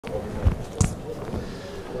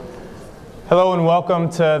Hello and welcome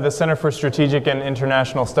to the Center for Strategic and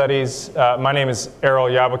International Studies. My name is Errol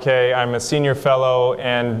Yabuke. I'm a senior fellow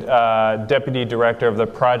and deputy director of the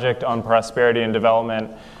Project on Prosperity and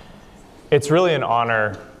Development. It's really an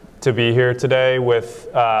honor to be here today with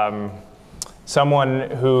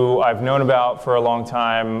someone who I've known about for a long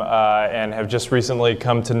time and have just recently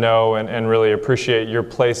come to know and really appreciate your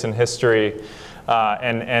place in history,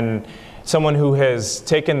 and someone who has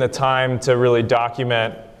taken the time to really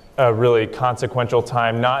document a really consequential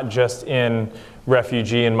time, not just in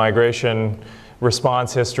refugee and migration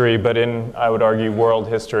response history, but in, I would argue, world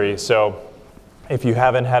history. So if you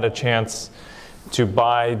haven't had a chance to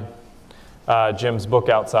buy Jim's book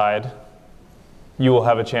outside, you will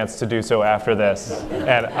have a chance to do so after this.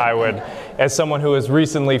 And I would, as someone who has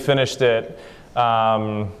recently finished it,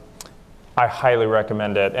 I highly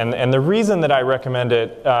recommend it. And the reason that I recommend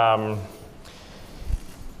it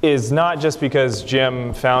is not just because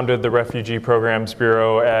Jim founded the Refugee Programs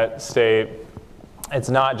Bureau at State. It's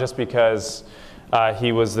not just because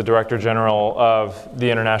he was the Director General of the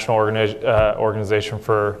International Organization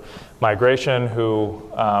for Migration, who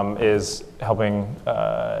is helping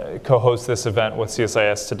co-host this event with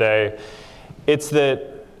CSIS today. It's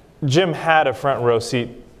that Jim had a front row seat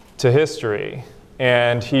to history,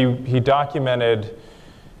 and he documented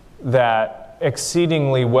that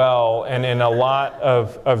exceedingly well and in a lot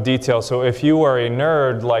of detail. So if you are a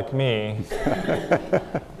nerd like me,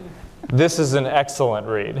 this is an excellent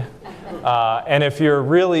read. And if you're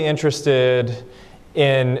really interested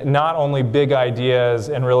in not only big ideas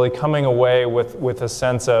and really coming away with a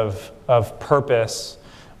sense of purpose,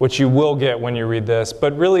 which you will get when you read this,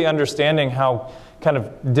 but really understanding how kind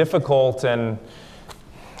of difficult and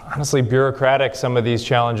honestly bureaucratic some of these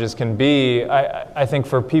challenges can be, I think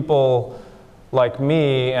for people like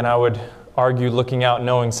me, and I would argue looking out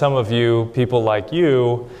knowing some of you, people like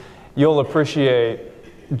you, you'll appreciate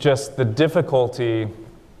just the difficulty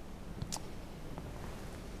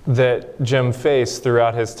that Jim faced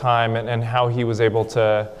throughout his time and how he was able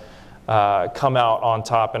to come out on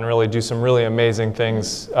top and really do some really amazing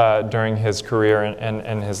things during his career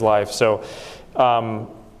and his life. So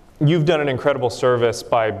you've done an incredible service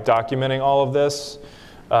by documenting all of this.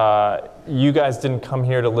 You guys didn't come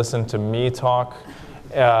here to listen to me talk.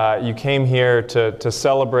 You came here to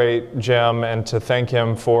celebrate Jim and to thank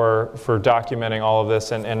him for documenting all of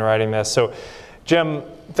this and writing this. So, Jim,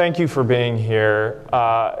 thank you for being here.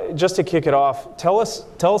 Just to kick it off, tell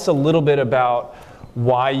us a little bit about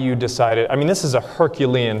why you decided. I mean, this is a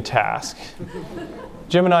Herculean task.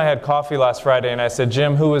 Jim and I had coffee last Friday, and I said,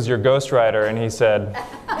 Jim, who was your ghostwriter? And he said,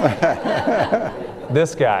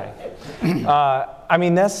 this guy. I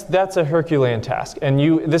mean, that's a Herculean task, and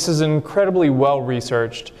this is an incredibly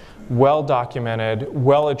well-researched, well-documented,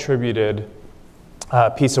 well-attributed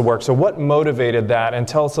piece of work. So what motivated that? And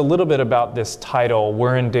tell us a little bit about this title,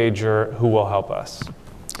 We're in Danger, Who Will Help Us?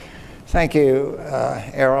 Thank you,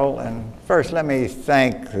 Errol. And first, let me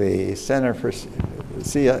thank the Center for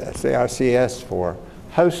CSIS for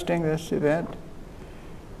hosting this event,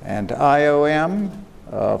 and IOM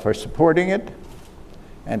for supporting it,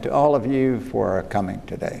 and to all of you for coming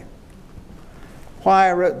today. Why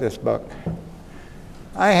I wrote this book.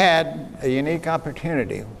 I had a unique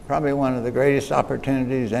opportunity, probably one of the greatest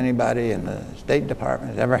opportunities anybody in the State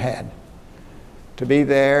Department has ever had, to be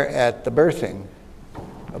there at the birthing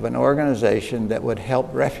of an organization that would help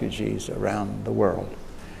refugees around the world.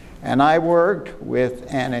 And I worked with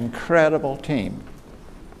an incredible team,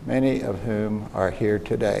 many of whom are here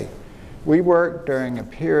today. We worked during a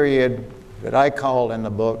period that I call in the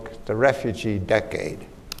book the refugee-decade.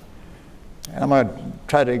 And I'm going to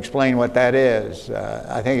try to explain what that is.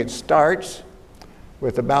 I think it starts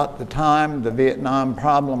with about the time the Vietnam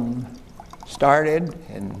problem started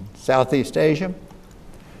in Southeast Asia.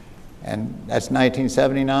 And that's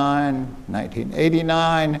 1979.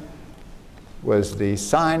 1989 was the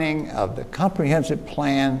signing of the comprehensive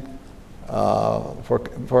plan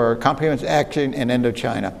for comprehensive action in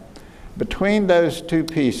Indochina. Between those two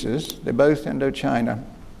pieces, they're both Indochina,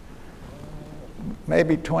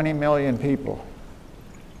 maybe 20 million people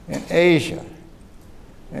in Asia,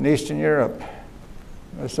 in Eastern Europe,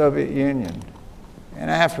 the Soviet Union, in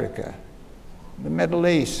Africa, the Middle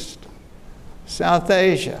East, South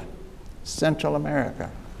Asia, Central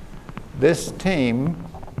America. This team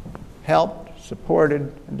helped,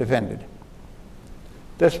 supported, and defended.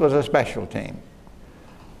 This was a special team.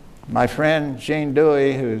 My friend Jean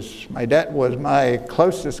Dewey, was my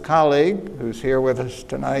closest colleague, who's here with us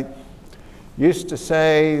tonight, used to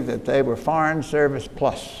say that they were Foreign Service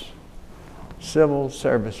Plus, Civil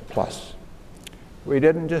Service Plus. We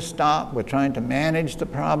didn't just stop with trying to manage the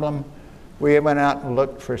problem. we went out and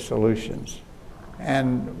looked for solutions,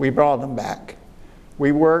 and we brought them back.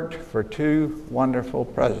 We worked for two wonderful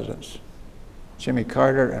presidents, Jimmy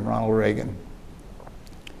Carter and Ronald Reagan,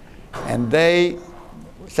 and they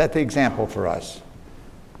set the example for us.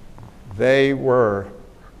 They were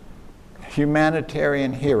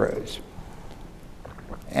humanitarian heroes,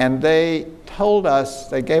 and they told us,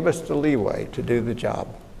 they gave us the leeway to do the job.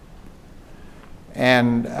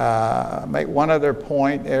 And make one other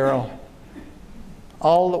point, Errol,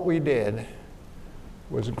 all that we did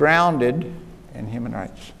was grounded in human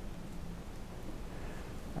rights.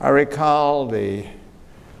 I recall the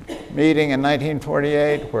meeting in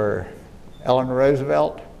 1948 where Eleanor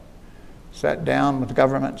Roosevelt sat down with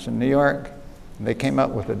governments in New York, and they came up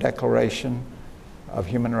with a Declaration of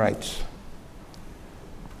Human Rights.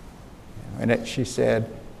 In it, she said,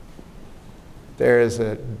 there is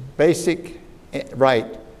a basic right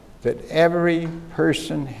that every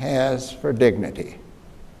person has for dignity.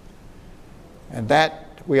 And that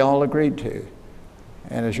we all agreed to.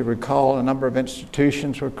 And as you recall, a number of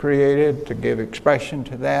institutions were created to give expression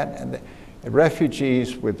to that, and the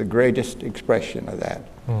refugees were the greatest expression of that.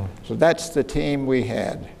 So that's the team we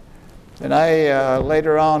had. And I,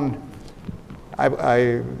 later on,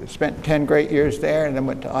 I spent 10 great years there, and then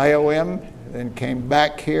went to IOM, then came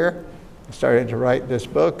back here, started to write this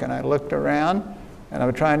book, and I looked around, and I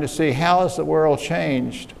was trying to see how has the world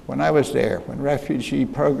changed when I was there, when refugee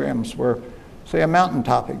programs were, say, a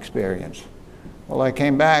mountaintop experience. Well, I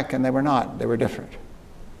came back, and they were not. They were different.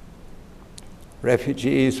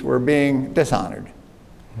 Refugees were being dishonored.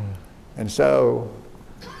 And so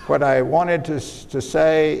what I wanted to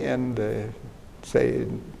say in the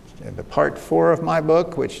part 4 of my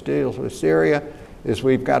book, which deals with Syria, is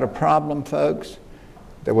we've got a problem, folks.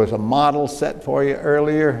 There was a model set for you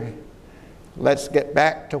earlier. Let's get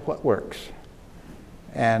back to what works.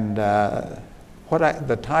 And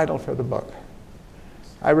the title for the book.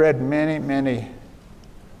 I read many, many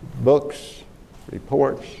books,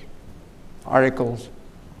 reports, articles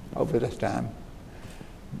over this time.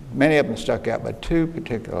 Many of them stuck out, but two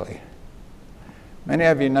particularly. Many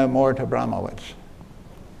of you know Mort Abramowitz.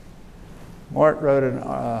 Mort wrote an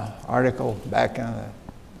article back in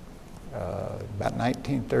about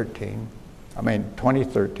 2013.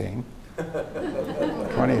 2013.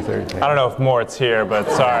 I don't know if Mort's here, but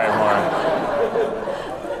sorry, Mort.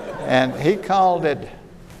 And he called it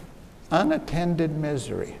unattended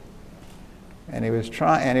misery. And he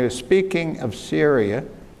was speaking of Syria,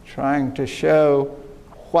 trying to show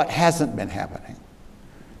what hasn't been happening.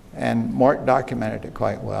 And Mort documented it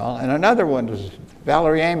quite well. And another one was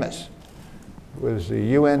Valerie Amos, who was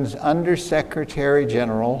the UN's Undersecretary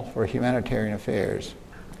General for Humanitarian Affairs.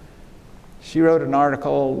 She wrote an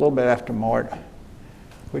article a little bit after Mort,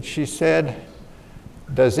 which she said,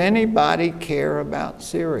 does anybody care about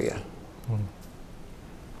Syria?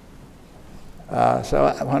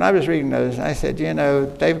 So when I was reading those, I said, you know,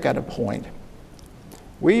 they've got a point.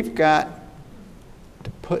 We've got to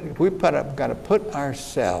put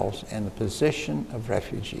ourselves in the position of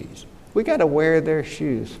refugees. We got to wear their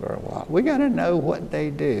shoes for a while. We got to know what they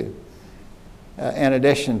do, in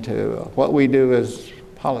addition to what we do as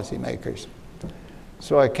policymakers.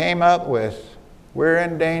 So I came up with, we're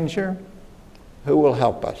in danger, who will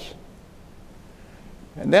help us?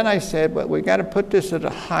 And then I said, but we got to put this at a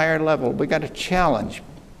higher level. We got to challenge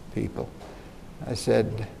people. I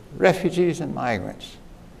said, refugees and migrants,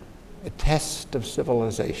 a test of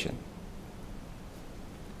civilization.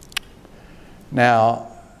 Now,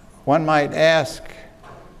 one might ask,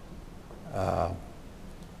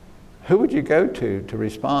 who would you go to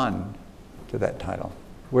respond to that title?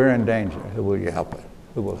 We're in danger. Who will you help us?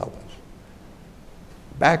 Who will help us?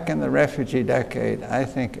 Back in the refugee decade, I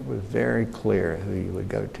think it was very clear who you would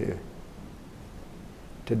go to.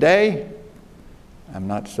 Today, I'm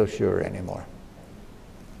not so sure anymore.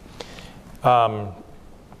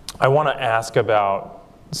 I want to ask about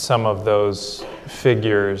some of those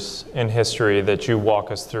figures in history that you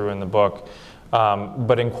walk us through in the book.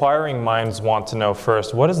 But inquiring minds want to know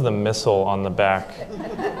first, what is the missile on the back?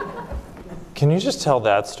 Can you just tell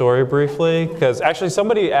that story briefly? Because actually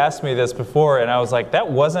somebody asked me this before and I was like, that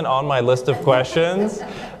wasn't on my list of questions,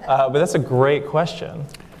 but that's a great question.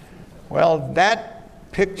 Well,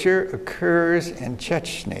 that picture occurs in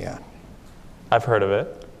Chechnya. I've heard of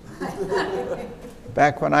it.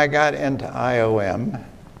 Back when I got into IOM,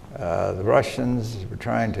 the Russians were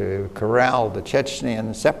trying to corral the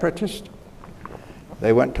Chechnyan separatists.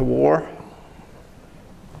 They went to war,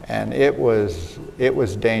 and it was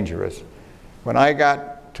dangerous. When I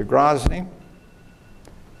got to Grozny,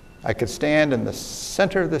 I could stand in the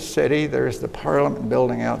center of the city. There's the Parliament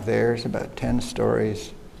building out there. It's about 10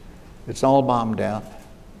 stories. It's all bombed out.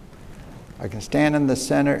 I can stand in the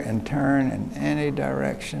center and turn in any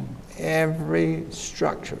direction. Every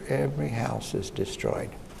structure, every house is destroyed.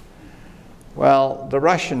 Well, the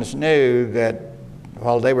Russians knew that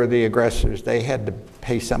while they were the aggressors, they had to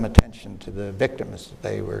pay some attention to the victims that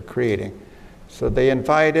they were creating. So they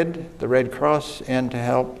invited the Red Cross in to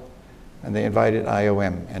help, and they invited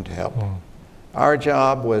IOM in to help. Our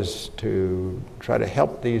job was to try to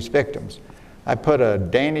help these victims. I put a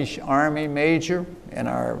Danish Army major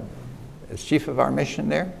as chief of our mission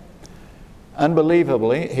there.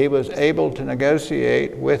 Unbelievably, he was able to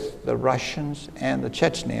negotiate with the Russians and the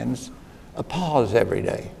Chechens a pause every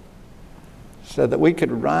day so that we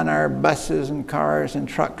could run our buses and cars and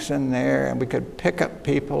trucks in there, and we could pick up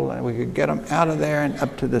people and we could get them out of there and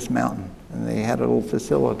up to this mountain. And they had a little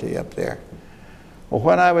facility up there. Well,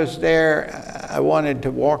 when I was there, I wanted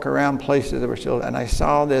to walk around places that were still, and I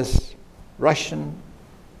saw this Russian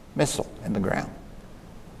missile in the ground.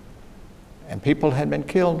 And people had been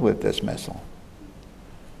killed with this missile.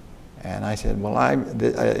 And I said, well, I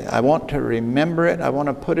want to remember it. I want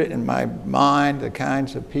to put it in my mind, the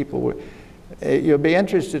kinds of people. You'll be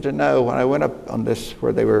interested to know when I went up on this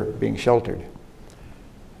where they were being sheltered.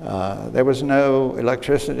 There was no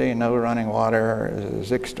electricity, no running water. It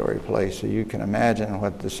was a 6-story place, so you can imagine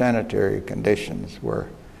what the sanitary conditions were.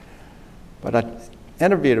 But I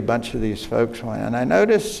interviewed a bunch of these folks, and I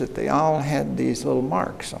noticed that they all had these little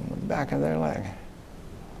marks on the back of their leg.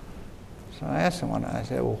 So I asked them one, I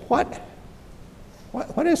said, well,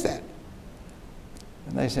 what is that?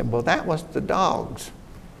 And they said, well, that was the dogs.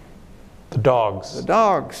 The dogs? The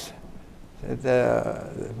dogs.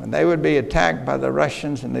 When they would be attacked by the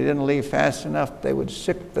Russians and they didn't leave fast enough, they would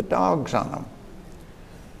sick the dogs on them.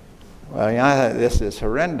 Well, yeah, this is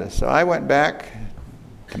horrendous. So I went back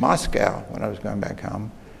to Moscow when I was going back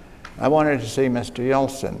home. I wanted to see Mr.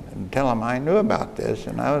 Yeltsin and tell him I knew about this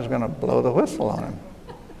and I was going to blow the whistle on him.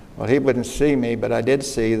 Well, he wouldn't see me, but I did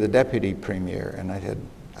see the deputy premier, and I said,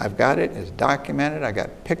 I've got it, it's documented, I got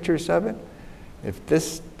pictures of it. If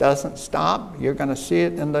this doesn't stop, you're going to see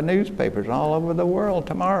it in the newspapers all over the world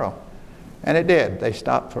tomorrow. And it did. They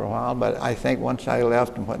stopped for a while, but I think once I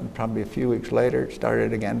left, and probably a few weeks later, it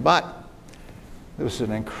started again. But it was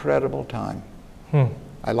an incredible time.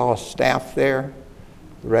 I lost staff there.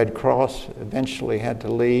 The Red Cross eventually had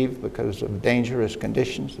to leave because of dangerous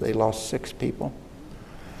conditions. They lost 6 people.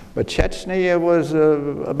 But Chechnya was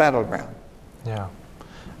a battleground. Yeah.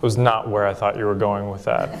 It was not where I thought you were going with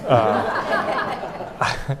that.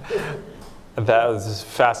 That was a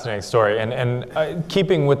fascinating story. And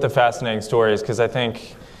keeping with the fascinating stories, because I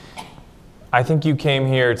think you came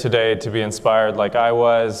here today to be inspired like I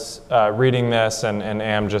was reading this and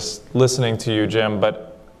am just listening to you, Jim,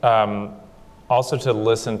 but also to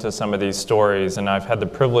listen to some of these stories. And I've had the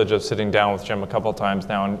privilege of sitting down with Jim a couple times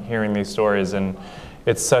now and hearing these stories, and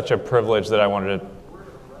it's such a privilege that I wanted to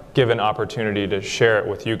give an opportunity to share it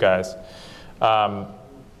with you guys.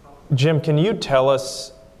 Jim, can you tell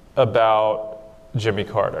us about Jimmy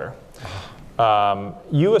Carter?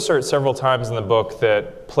 You assert several times in the book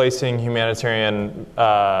that placing humanitarian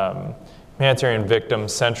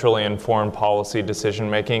victims centrally in foreign policy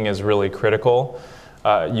decision-making is really critical.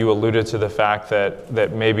 You alluded to the fact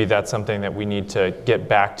that maybe that's something that we need to get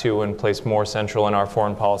back to and place more central in our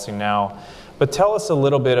foreign policy now. But tell us a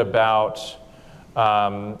little bit about,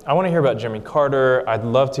 I want to hear about Jimmy Carter. I'd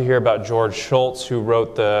love to hear about George Shultz, who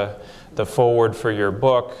wrote the foreword for your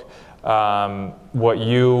book, what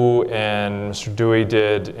you and Mr. Dewey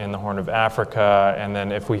did in the Horn of Africa, and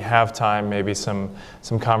then if we have time, maybe some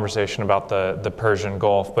conversation about the Persian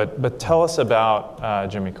Gulf. But tell us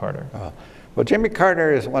about Jimmy Carter. Well, Jimmy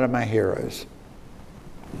Carter is one of my heroes.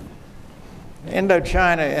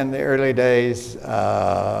 Indochina in the early days,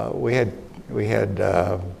 we had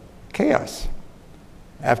chaos.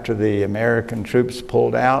 After the American troops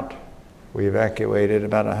pulled out, we evacuated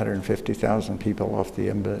about 150,000 people off the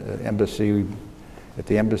embassy, at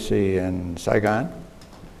the embassy in Saigon.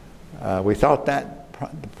 We thought that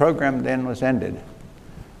the program then was ended.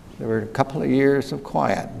 There were a couple of years of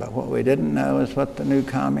quiet, but what we didn't know is what the new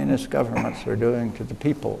communist governments were doing to the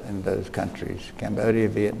people in those countries, Cambodia,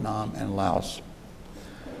 Vietnam, and Laos.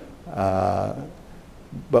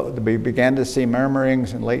 But we began to see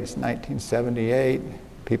murmurings in late 1978.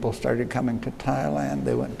 People started coming to Thailand,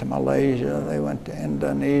 they went to Malaysia, they went to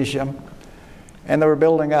Indonesia, and they were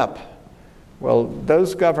building up. Well,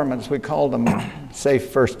 those governments, we called them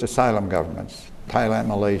safe first asylum governments, Thailand,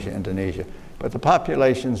 Malaysia, Indonesia. But the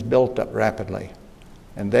populations built up rapidly.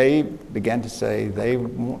 And they began to say they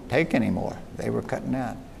won't take any more. They were cutting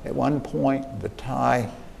out. At one point, the Thai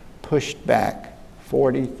pushed back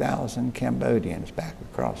 40,000 Cambodians back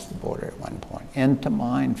across the border at one point, into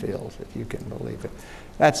minefields, if you can believe it.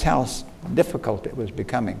 That's how difficult it was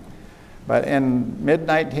becoming. But in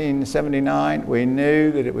mid-1979, we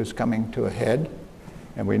knew that it was coming to a head,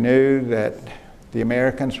 and we knew that the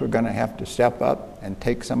Americans were going to have to step up and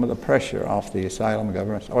take some of the pressure off the asylum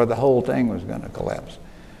governments, or the whole thing was going to collapse.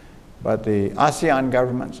 But the ASEAN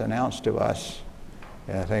governments announced to us,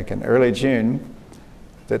 I think in early June,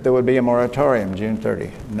 that there would be a moratorium, June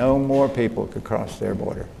 30. No more people could cross their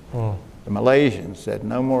border. The Malaysians said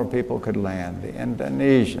no more people could land. The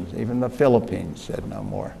Indonesians, even the Philippines said no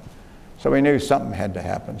more. So we knew something had to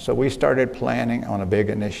happen. So we started planning on a big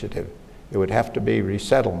initiative. It would have to be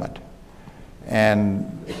resettlement.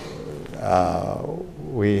 And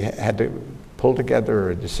we had to pull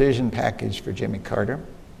together a decision package for Jimmy Carter.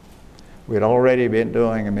 We had already been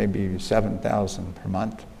doing maybe 7,000 per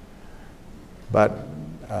month. But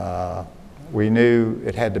we knew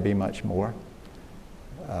it had to be much more.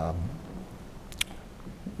 You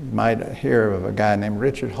might hear of a guy named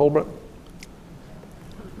Richard Holbrooke.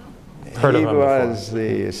 Heard of him before. He was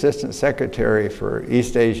the Assistant Secretary for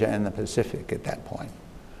East Asia and the Pacific at that point.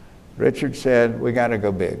 Richard said, we got to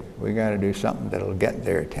go big. We got to do something that'll get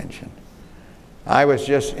their attention. I was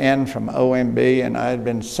just in from OMB, and I had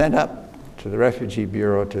been sent up to the Refugee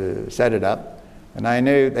Bureau to set it up. And I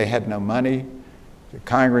knew they had no money. The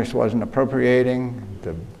Congress wasn't appropriating.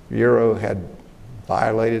 The Bureau had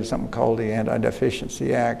violated something called the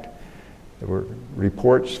Anti-Deficiency Act. There were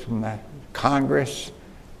reports from the Congress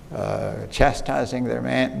chastising their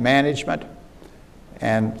management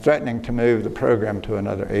and threatening to move the program to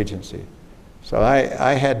another agency. So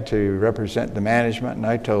I had to represent the management, and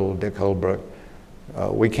I told Dick Holbrooke,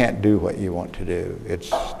 we can't do what you want to do.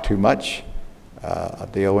 It's too much.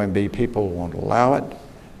 The OMB people won't allow it,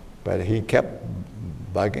 but he kept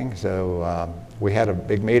bugging. So we had a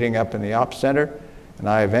big meeting up in the Ops Center, and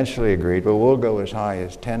I eventually agreed, well, we'll go as high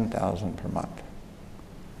as 10,000 per month.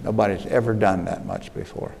 Nobody's ever done that much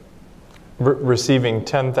before. Receiving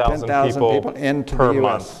 10,000 people into per the US,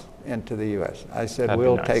 month. into the U.S. I said, That'd be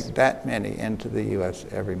we'll nice. take that many into the U.S.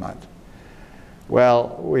 every month.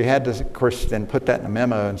 Well, we had to, of course, then put that in a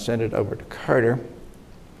memo and send it over to Carter.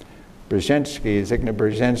 Zygmunt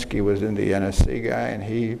Brzezinski was in the NSC guy, and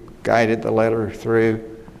he guided the letter through.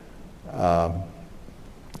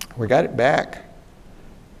 We got it back,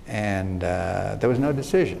 and there was no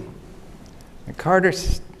decision. And Carter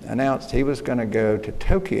announced he was going to go to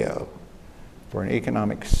Tokyo for an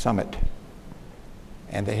economic summit,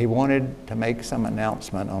 and that he wanted to make some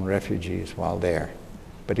announcement on refugees while there,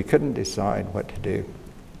 but he couldn't decide what to do.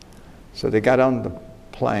 So they got on the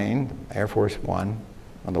plane, Air Force One,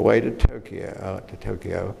 on the way to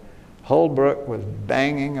Tokyo. Holbrooke was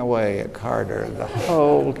banging away at Carter the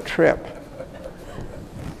whole trip,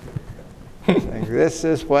 saying, this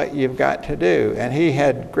is what you've got to do. And he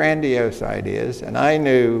had grandiose ideas, and I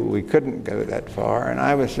knew we couldn't go that far, and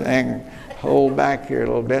I was saying, hold back here a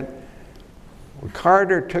little bit. Well,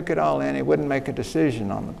 Carter took it all in. He wouldn't make a decision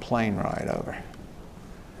on the plane ride over.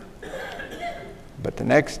 But the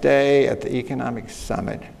next day at the economic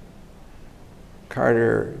summit,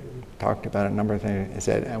 Carter talked about a number of things. He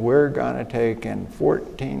said, and we're going to take in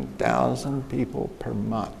 14,000 people per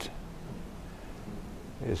month.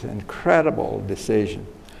 It's an incredible decision.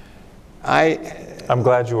 I'm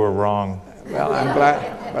glad you were wrong. Well, I'm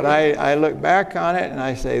glad, but I look back on it and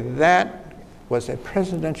I say that was a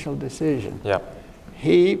presidential decision. Yep.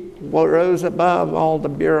 He rose above all the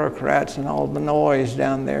bureaucrats and all the noise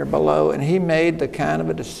down there below, and he made the kind of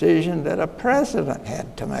a decision that a president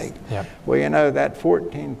had to make. Yep. Well, you know, that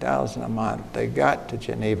 14,000 a month, they got to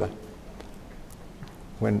Geneva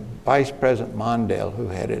when Vice President Mondale, who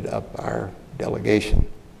headed up our delegation,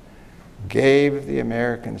 gave the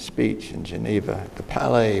American speech in Geneva, the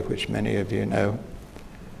Palais, which many of you know.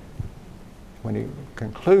 When he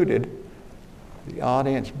concluded, the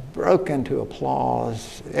audience broke into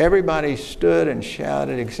applause. Everybody stood and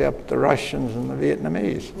shouted except the Russians and the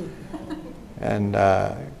Vietnamese. And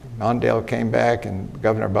Mondale came back, and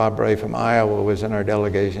Governor Bob Ray from Iowa was in our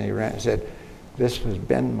delegation. He ran and said, this has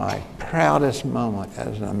been my proudest moment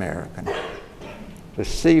as an American, to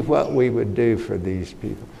see what we would do for these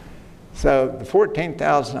people. So the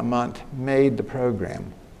 14,000 a month made the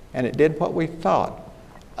program, and it did what we thought.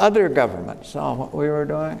 Other governments saw what we were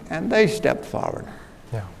doing, and they stepped forward.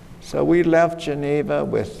 Yeah. So we left Geneva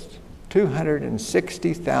with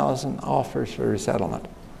 260,000 offers for resettlement.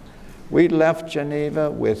 We left Geneva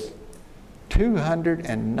with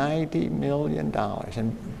 $290 million.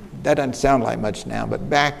 And that doesn't sound like much now, but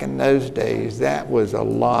back in those days, that was a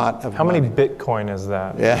lot of money. How many Bitcoin is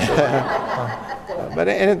that? Yeah. But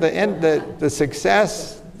at the end, the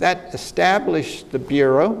success, that established the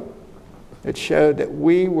Bureau. It showed that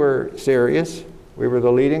we were serious. We were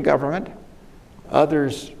the leading government.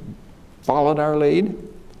 Others followed our lead.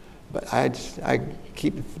 But I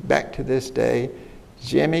keep back to this day,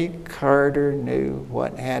 Jimmy Carter knew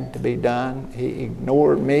what had to be done. He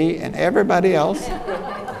ignored me and everybody else,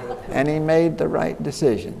 and he made the right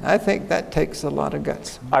decision. I think that takes a lot of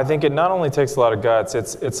guts. I think it not only takes a lot of guts,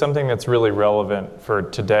 it's something that's really relevant for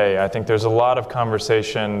today. I think there's a lot of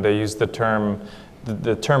conversation. They use the term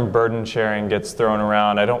burden sharing gets thrown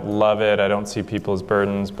around. I don't love it. I don't see people as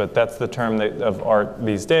burdens, but that's the term of art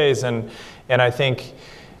these days. And I think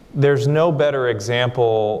there's no better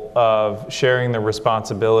example of sharing the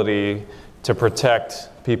responsibility to protect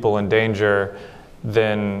people in danger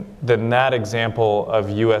than that example of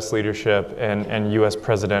U.S. leadership and U.S.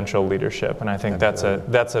 presidential leadership. And I think that's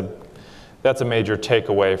a major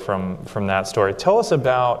takeaway from that story. Tell us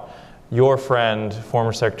about your friend,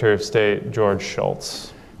 former Secretary of State George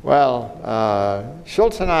Shultz. Well,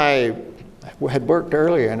 Shultz and I had worked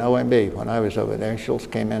earlier in OMB when I was over there. Shultz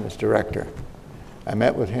came in as director. I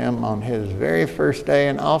met with him on his very first day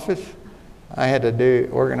in office. I had to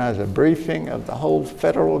organize a briefing of the whole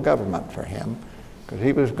federal government for him because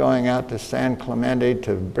he was going out to San Clemente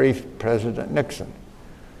to brief President Nixon.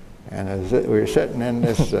 And as we were sitting in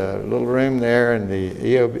this little room there in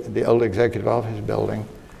the old executive office building,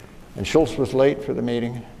 and Shultz was late for the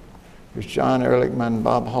meeting. It was John Ehrlichman,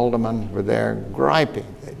 Bob Haldeman were there griping.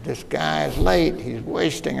 This guy is late, he's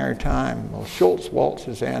wasting our time. Well, Shultz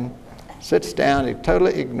waltzes in, sits down, he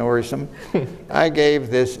totally ignores them. I gave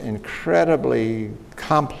this incredibly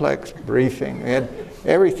complex briefing. We had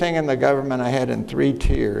everything in the government I had in 3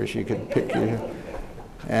 tiers. You could pick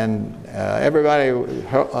and everybody,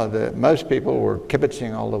 most people were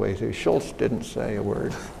kibitzing all the way through. Shultz didn't say a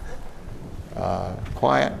word.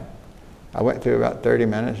 Quiet. I went through about 30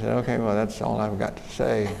 minutes and said, okay, well, that's all I've got to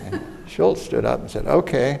say. And Shultz stood up and said,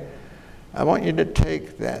 okay, I want you to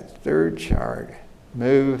take that 3rd chart,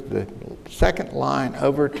 move the 2nd line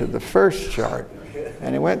over to the 1st chart.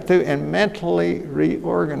 And he went through and mentally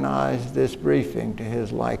reorganized this briefing to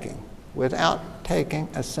his liking without taking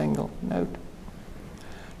a single note.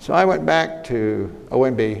 So I went back to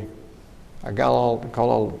OMB. I called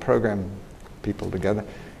all the program people together.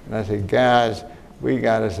 And I said, guys, we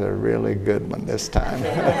got us a really good one this time.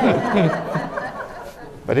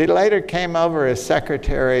 But he later came over as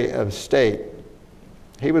Secretary of State.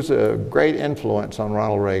 He was a great influence on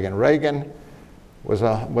Ronald Reagan. Reagan was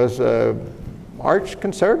a arch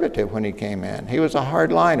conservative when he came in. He was a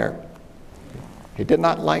hardliner. He did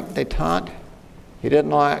not like détente. He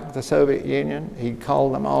didn't like the Soviet Union. He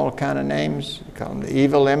called them all kind of names. He called them the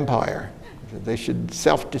evil empire. He said they should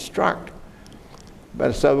self-destruct.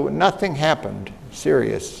 But so nothing happened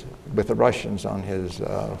serious with the Russians on his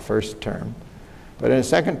 1st term. But in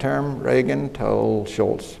his 2nd term, Reagan told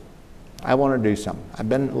Shultz, I want to do something. I've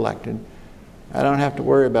been elected. I don't have to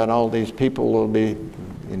worry about all these people who will be,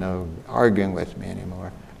 arguing with me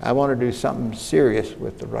anymore. I want to do something serious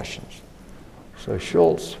with the Russians. So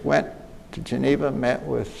Shultz went to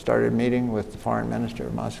Geneva, started meeting with the foreign minister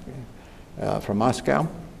of Moscow, from Moscow.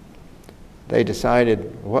 They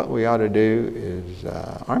decided what we ought to do is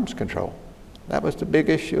arms control. That was the big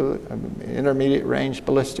issue, intermediate range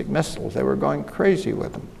ballistic missiles. They were going crazy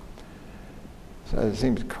with them. So it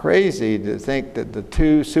seems crazy to think that the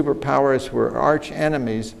 2 superpowers who were arch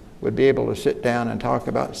enemies would be able to sit down and talk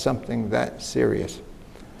about something that serious.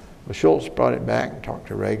 Well, Shultz brought it back and talked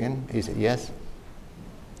to Reagan. He said, yes,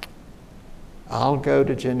 I'll go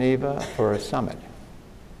to Geneva for a summit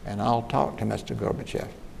and I'll talk to Mr. Gorbachev.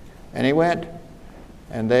 And he went,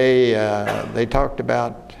 and they talked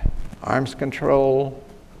about arms control,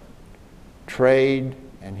 trade,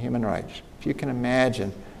 and human rights. If you can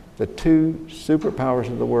imagine the 2 superpowers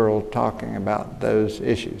of the world talking about those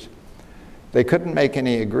issues. They couldn't make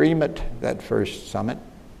any agreement that first summit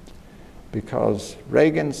because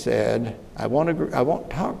Reagan said, I won't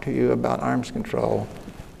talk to you about arms control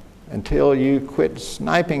until you quit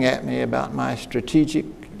sniping at me about my strategic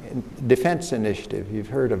defense initiative. You've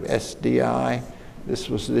heard of SDI. This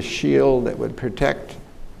was the shield that would protect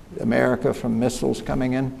America from missiles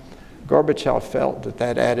coming in. Gorbachev felt that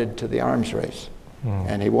that added to the arms race,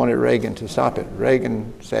 and he wanted Reagan to stop it.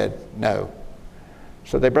 Reagan said no.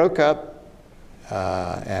 So they broke up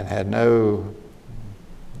and had no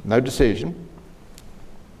decision.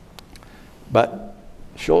 But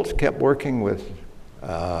Shultz kept working with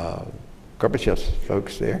Gorbachev's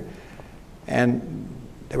folks there, and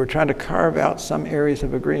they were trying to carve out some areas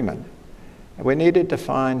of agreement. And we needed to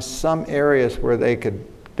find some areas where they could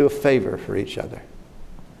do a favor for each other.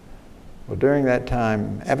 Well, during that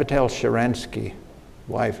time, Avital Sharansky,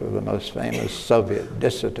 wife of the most famous Soviet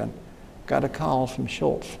dissident, got a call from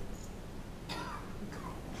Schultz.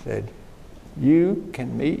 Said, you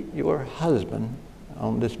can meet your husband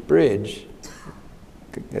on this bridge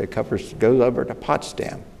that goes over to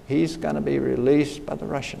Potsdam. He's going to be released by the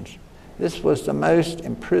Russians. This was the most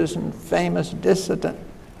imprisoned, famous dissident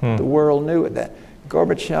the world knew at that.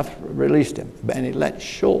 Gorbachev released him, and he let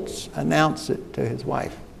Schultz announce it to his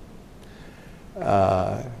wife.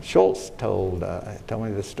 Schultz told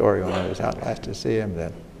me the story when I was out last to see him,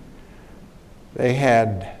 that they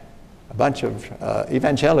had a bunch of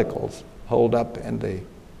evangelicals holed up in the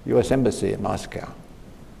U.S. Embassy in Moscow.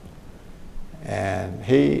 And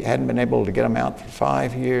he hadn't been able to get them out for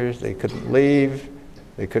 5 years. They couldn't leave.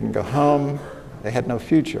 They couldn't go home. They had no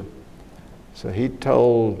future. So he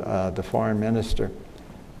told the foreign minister,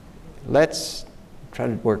 let's try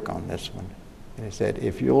to work on this one. And he said,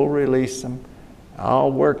 if you'll release them,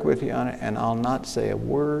 I'll work with you on it, and I'll not say a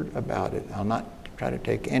word about it. I'll not try to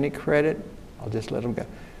take any credit. I'll just let them go.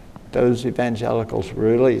 Those evangelicals were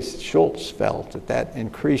released. Schultz felt that that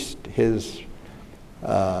increased his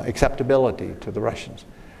acceptability to the Russians.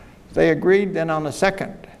 They agreed then on a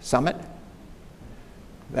second summit.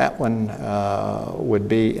 That one would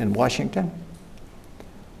be in Washington.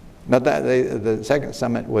 No, the second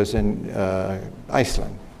summit was in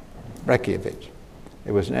Iceland, Reykjavik.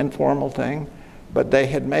 It was an informal thing, but they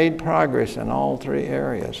had made progress in all three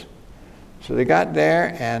areas. So they got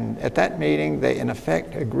there, and at that meeting, they in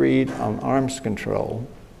effect agreed on arms control.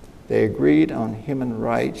 They agreed on human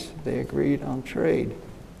rights. They agreed on trade.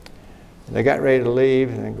 They got ready to leave,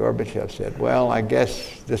 and then Gorbachev said, well, I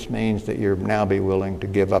guess this means that you'll now be willing to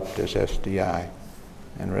give up this SDI.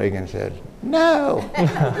 And Reagan said, no.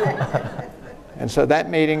 And so that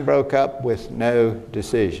meeting broke up with no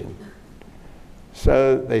decision.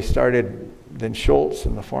 So they started, then Schultz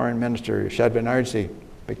and the foreign minister, Shadbinarzi,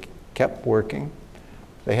 kept working.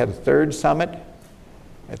 They had a third summit.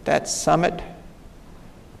 At that summit,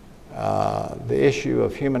 the issue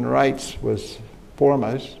of human rights was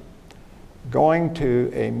foremost. Going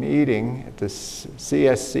to a meeting at the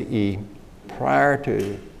CSCE prior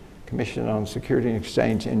to Commission on Security and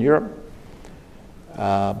Exchange in Europe,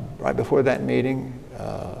 right before that meeting,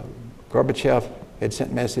 Gorbachev had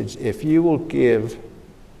sent a message, if you will give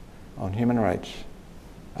on human rights,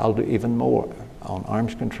 I'll do even more on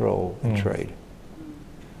arms control and trade.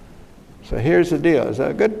 So here's the deal. It's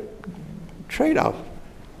a good trade-off.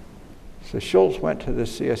 So Schultz went to the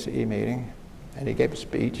CSCE meeting, and he gave a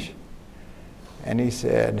speech, and he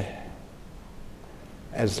said,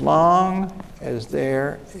 as long as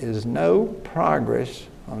there is no progress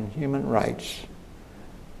on human rights,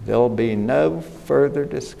 there'll be no further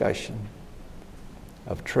discussion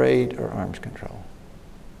of trade or arms control.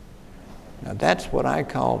 Now that's what I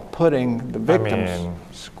call putting the victims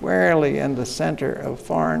squarely in the center of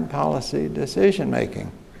foreign policy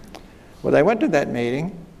decision-making. Well, they went to that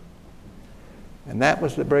meeting, and that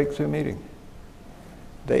was the breakthrough meeting.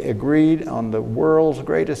 They agreed on the world's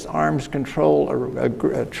greatest arms control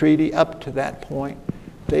treaty up to that point.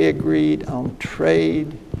 They agreed on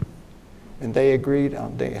trade, and they agreed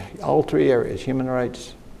on all three areas, human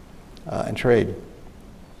rights and trade.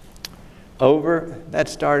 That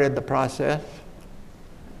started the process.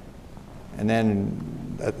 And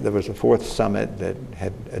then there was a fourth summit that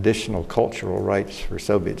had additional cultural rights for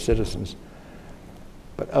Soviet citizens.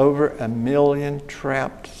 But over 1 million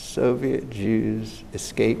trapped Soviet Jews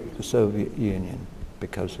escaped the Soviet Union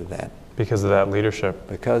because of that. Because of that leadership.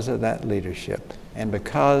 Because of that leadership. And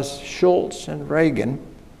because Schultz and Reagan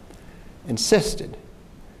insisted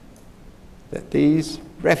that these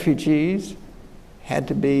refugees had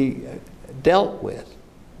to be dealt with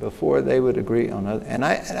before they would agree on other. And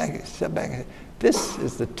I sat back and said, this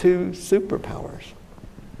is the two superpowers.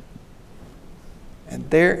 And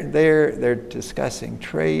they're discussing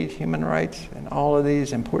trade, human rights, and all of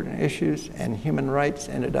these important issues, and human rights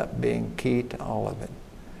ended up being key to all of it.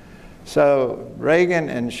 So Reagan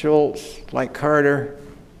and Schultz, like Carter,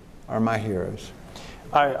 are my heroes.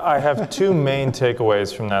 I have two main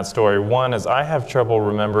takeaways from that story. One is I have trouble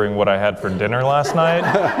remembering what I had for dinner last night.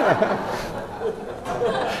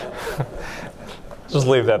 Just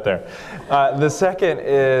leave that there. The second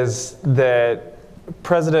is that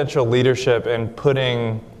presidential leadership and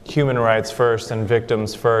putting human rights first and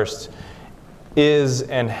victims first is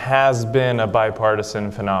and has been a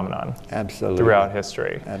bipartisan phenomenon. Absolutely. Throughout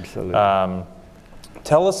history. Absolutely.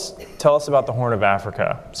 Tell us about the Horn of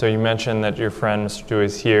Africa. So you mentioned that your friend Mr. Dewey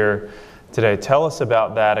is here today. Tell us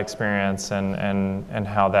about that experience and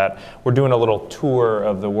how that, we're doing a little tour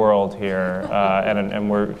of the world here,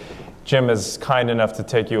 and Jim is kind enough to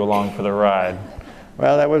take you along for the ride.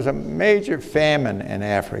 Well, there was a major famine in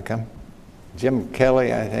Africa. Jim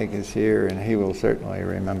Kelly, I think, is here, and he will certainly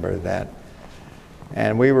remember that.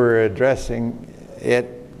 And we were addressing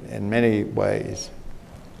it in many ways.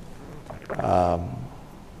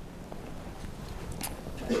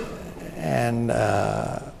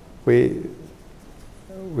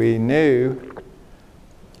 We knew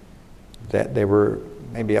that there were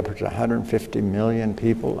maybe upwards of 150 million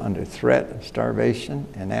people under threat of starvation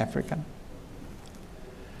in Africa.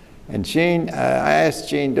 And Gene, I asked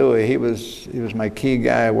Gene Dewey, he was my key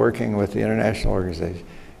guy working with the international organization.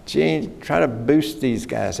 Gene, try to boost these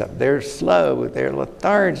guys up. They're slow, they're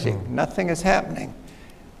lethargic, nothing is happening.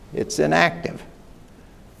 It's inactive.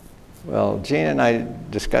 Well, Gene and I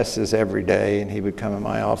discussed this every day, and he would come in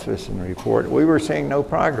my office and report. We were seeing no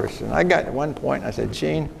progress. And I got to one point, and I said,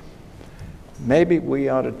 Gene, maybe we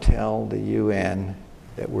ought to tell the UN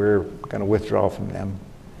that we're going to withdraw from them,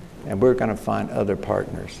 and we're going to find other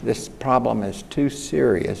partners. This problem is too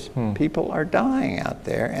serious. People are dying out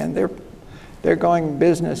there, and they're going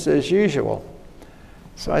business as usual.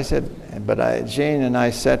 So I said, Gene and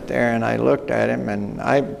I sat there and I looked at him, and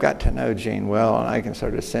I got to know Gene well, and I can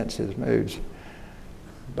sort of sense his moods.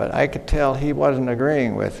 But I could tell he wasn't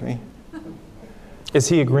agreeing with me. Is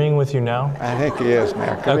he agreeing with you now? I think he is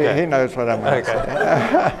now. Okay. He knows what I'm going to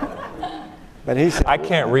say. But he said, I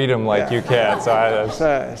can't read him like you can,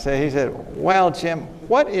 so he said, well, Jim,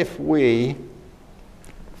 what if we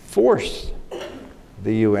force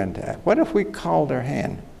the UN to act? What if we called their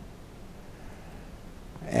hand?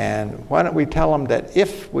 And why don't we tell them that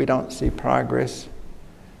if we don't see progress,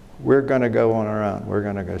 we're going to go on our own. We're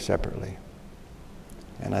going to go separately.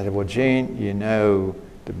 And I said, well, Gene, you know,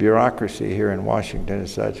 the bureaucracy here in Washington and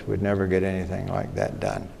such would never get anything like that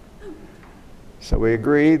done. So we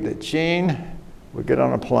agreed that Gene would get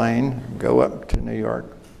on a plane, go up to New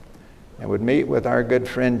York, and would meet with our good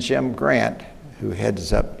friend Jim Grant, who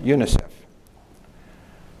heads up UNICEF,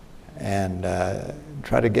 and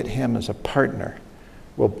try to get him as a partner.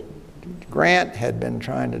 Well, Grant had been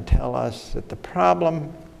trying to tell us that the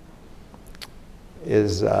problem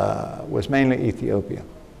was mainly Ethiopia.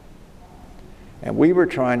 And we were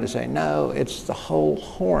trying to say, no, it's the whole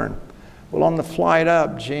Horn. Well, on the flight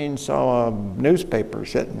up, Gene saw a newspaper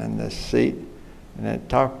sitting in this seat, and it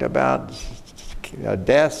talked about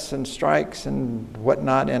deaths and strikes and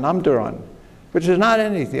whatnot in Omdurman, which is not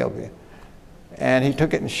in Ethiopia. And he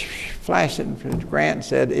took it and flashed it to Grant and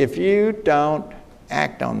said, if you don't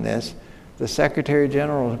act on this, the Secretary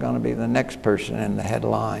General is going to be the next person in the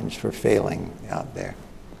headlines for failing out there.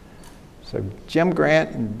 So Jim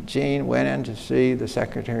Grant and Gene went in to see the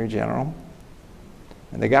Secretary General,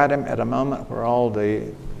 and they got him at a moment where all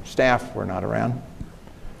the staff were not around.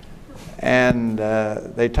 And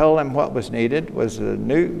they told him what was needed was a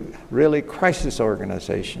new, really crisis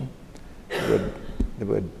organization that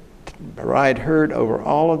would ride herd over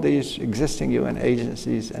all of these existing UN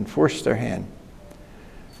agencies and force their hand.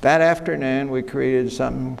 That afternoon, we created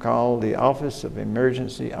something called the Office of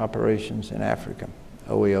Emergency Operations in Africa,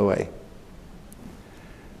 OEOA.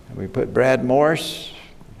 And we put Brad Morse,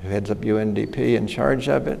 who heads up UNDP, in charge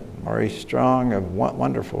of it, Maurice Strong, a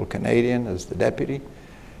wonderful Canadian, as the deputy.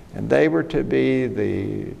 And they were to be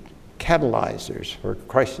the catalyzers for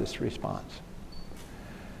crisis response.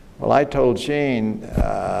 Well, I told Gene,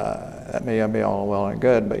 that may be all well and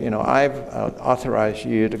good, but you know, I've authorized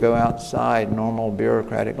you to go outside normal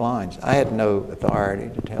bureaucratic lines. I had no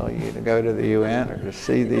authority to tell you to go to the UN or to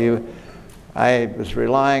see the UN. I was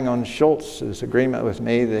relying on Schultz's agreement with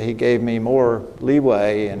me that he gave me more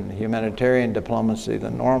leeway in humanitarian diplomacy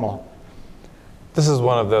than normal. This is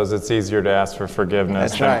one of those, it's easier to ask for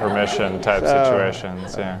forgiveness than permission type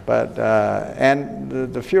situations. Yeah. But,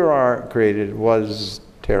 and the furor created was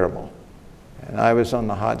terrible. And I was on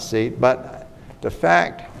the hot seat, but the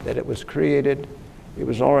fact that it was created, it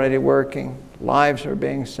was already working, lives are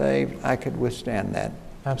being saved, I could withstand that.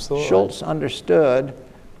 Absolutely. Schultz understood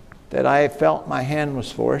that I felt my hand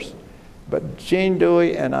was forced, but Gene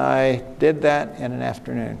Dewey and I did that in an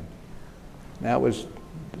afternoon. Now it was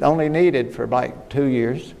only needed for like 2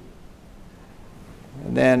 years.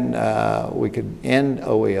 And then we could end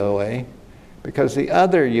OEOA, because the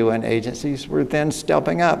other UN agencies were then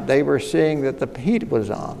stepping up. They were seeing that the heat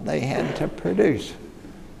was on. They had to produce.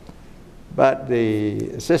 But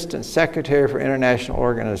the Assistant Secretary for International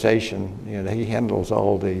Organization, you know, he handles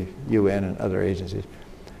all the UN and other agencies,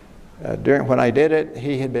 when I did it,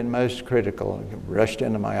 he had been most critical. He rushed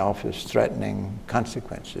into my office threatening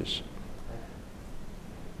consequences.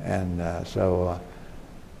 And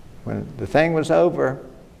when the thing was over,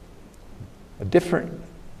 a different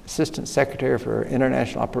Assistant Secretary for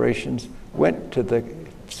International Operations went to the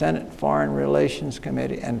Senate Foreign Relations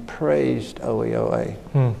Committee and praised OEOA.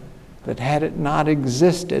 That had it not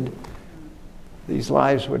existed, these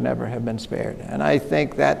lives would never have been spared. And I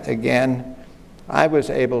think that, again, I was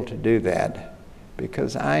able to do that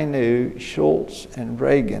because I knew Schultz and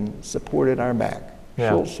Reagan supported our back. Yeah.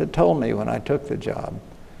 Schultz had told me when I took the job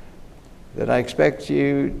that I expect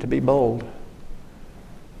you to be bold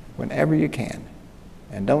whenever you can,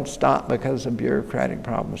 and don't stop because of bureaucratic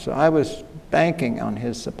problems. So I was banking on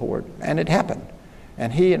his support, and it happened.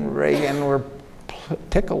 And he and Reagan were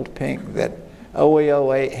tickled pink that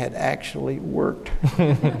OEOA had actually worked.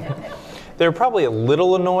 They were probably a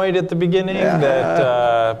little annoyed at the beginning,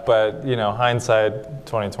 that, but you know, hindsight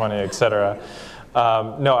 2020, et cetera.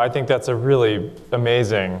 No, I think that's a really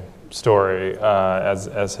amazing story,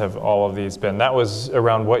 as have all of these been. That was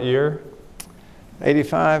around what year?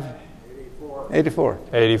 85? 84.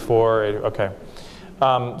 84, okay.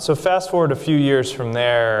 So fast forward a few years from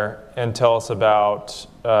there and tell us about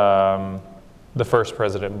the first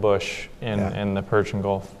President Bush in the Persian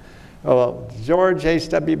Gulf. Well, George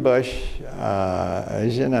H.W. Bush,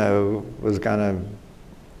 as you know, was going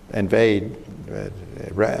to invade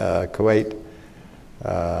Kuwait.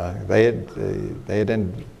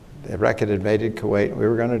 Iraq had invaded Kuwait. We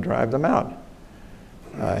were going to drive them out.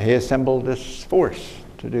 He assembled this force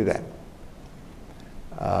to do that.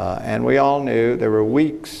 And we all knew there were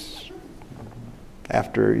weeks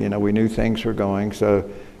after, you know, we knew things were going. So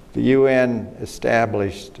the UN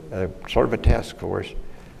established sort of a task force,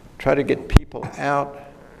 try to get people out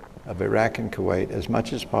of Iraq and Kuwait as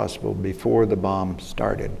much as possible before the bomb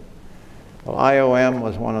started. Well, IOM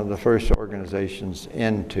was one of the first organizations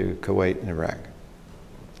into Kuwait and Iraq.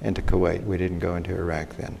 Into Kuwait. We didn't go into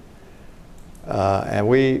Iraq then. And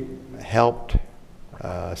we helped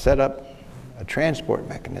set up a transport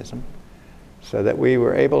mechanism so that we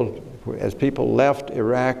were able, as people left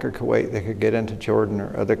Iraq or Kuwait, they could get into Jordan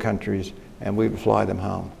or other countries, and we would fly them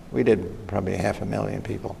home. We did probably 500,000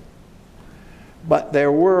 people. But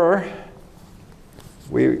there were,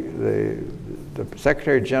 the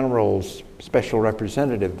Secretary General's special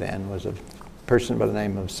representative then was a person by the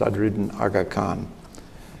name of Sadruddin Aga Khan,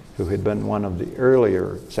 who had been one of the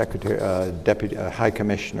earlier deputy high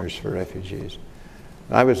commissioners for refugees.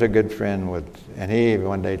 I was a good friend with, and he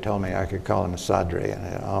one day told me I could call him Sadri, and I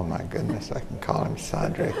said, oh my goodness, I can call him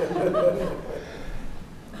Sadri.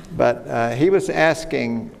 But he was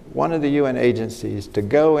asking one of the UN agencies to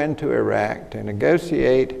go into Iraq to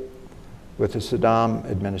negotiate with the Saddam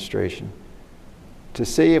administration to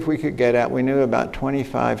see if we could get out. We knew about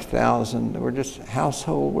 25,000 were just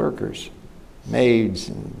household workers, maids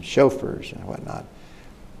and chauffeurs and whatnot,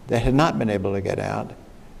 that had not been able to get out,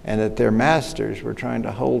 and that their masters were trying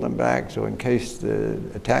to hold them back so in case the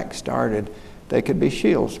attack started, they could be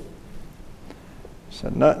shields. So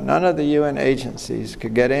none of the UN agencies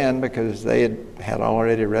could get in because they had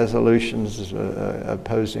already resolutions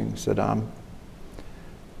opposing Saddam.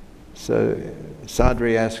 So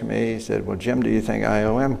Sadri asked me, he said, well, Jim, do you think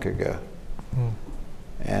IOM could go?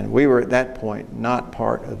 And we were at that point not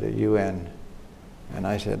part of the UN. And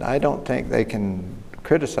I said, I don't think they can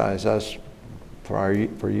criticize us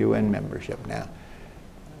for UN membership now.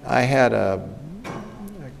 I had a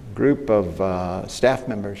group of staff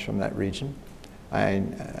members from that region.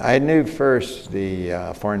 I knew first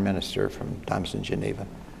the foreign minister from times in Geneva.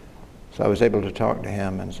 So I was able to talk to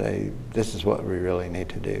him and say, this is what we really need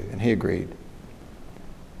to do. And he agreed.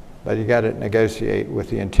 But you got to negotiate with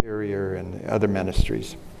the interior and the other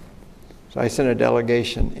ministries. So I sent a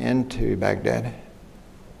delegation into Baghdad.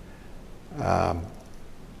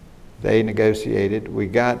 They negotiated. We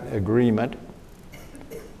got agreement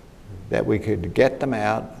that we could get them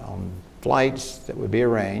out on flights that would be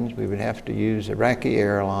arranged. We would have to use Iraqi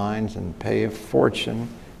airlines and pay a fortune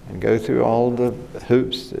and go through all the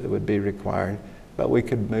hoops that would be required, but we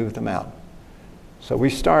could move them out. So we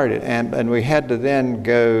started, and we had to then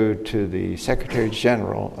go to the Secretary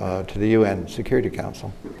General, to the UN Security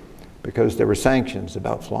Council, because there were sanctions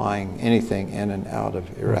about flying anything in and out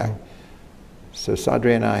of Iraq. So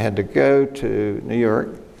Sadri and I had to go to New York,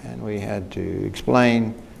 and we had to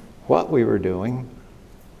explain what we were doing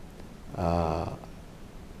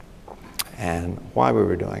and why we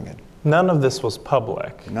were doing it. None of this was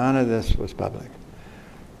public. None of this was public.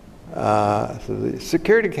 So the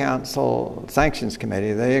Security Council Sanctions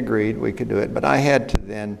Committee, they agreed we could do it, but I had to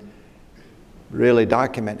then really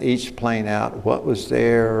document each plane out, what was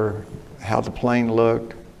there, how the plane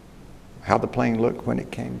looked when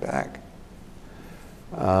it came back.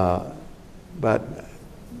 But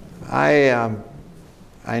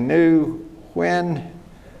I knew when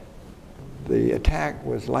the attack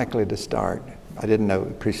was likely to start. I didn't know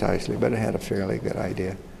precisely, but I had a fairly good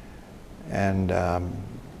idea. And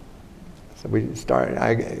so we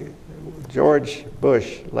started. George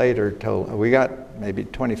Bush later told, we got maybe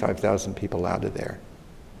 25,000 people out of there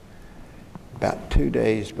about 2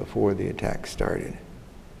 days before the attack started.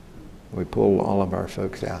 We pulled all of our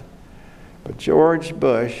folks out. But George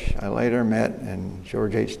Bush, I later met, and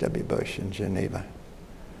George H.W. Bush in Geneva.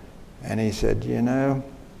 And he said, you know,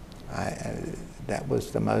 that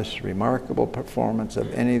was the most remarkable performance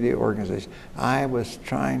of any of the organizations. I was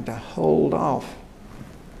trying to hold off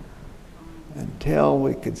until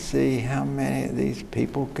we could see how many of these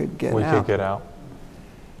people could get out. We could get out.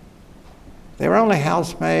 They were only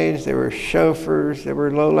housemaids, they were chauffeurs, they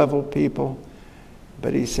were low-level people.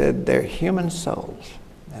 But he said, they're human souls.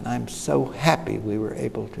 And I'm so happy we were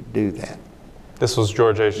able to do that. This was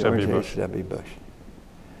George H.W. Bush. George H.W. Bush.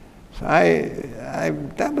 So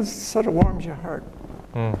that was sort of warms your heart.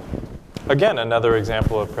 Mm. Again, another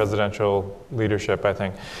example of presidential leadership, I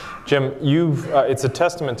think. Jim, it's a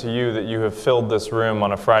testament to you that you have filled this room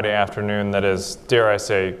on a Friday afternoon that is, dare I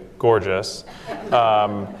say, gorgeous.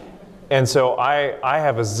 And so I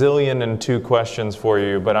have a zillion and two questions for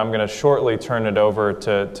you, but I'm going to shortly turn it over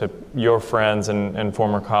to your friends and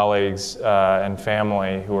former colleagues and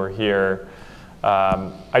family who are here.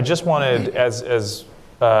 I just wanted, as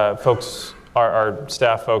folks, our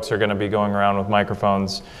staff folks are going to be going around with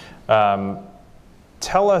microphones,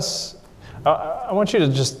 tell us, I want you to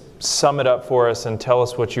just sum it up for us and tell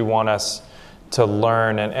us what you want us to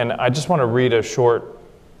learn. And I just want to read a short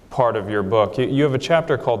part of your book. You have a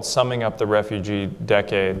chapter called Summing Up the Refugee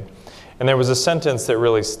Decade. And there was a sentence that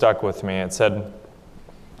really stuck with me. It said,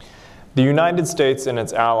 "The United States and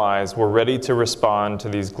its allies were ready to respond to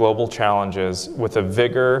these global challenges with a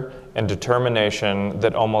vigor and determination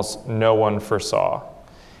that almost no one foresaw,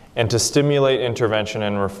 and to stimulate intervention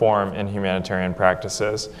and reform in humanitarian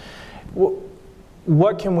practices."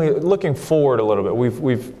 What can we, looking forward a little bit,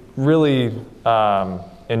 we've really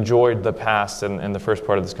enjoyed the past in the first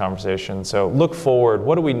part of this conversation. So look forward,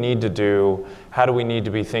 what do we need to do? How do we need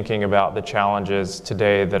to be thinking about the challenges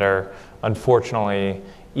today that are unfortunately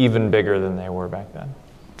even bigger than they were back then?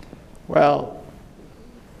 Well,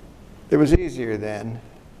 it was easier then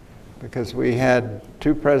because we had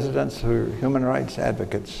two presidents who were human rights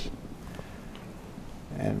advocates.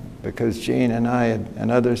 And because Gene and I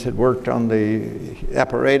and others had worked on the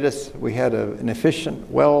apparatus, we had an efficient,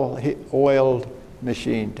 well-oiled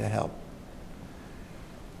machine to help.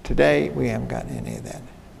 Today, we haven't got any of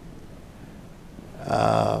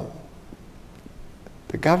that.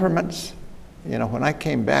 The governments, you know, when I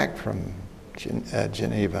came back from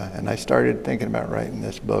Geneva and I started thinking about writing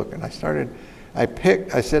this book, and I said,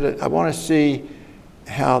 I want to see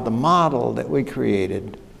how the model that we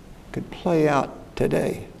created could play out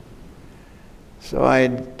today. So I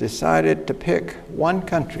decided to pick one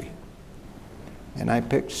country, and I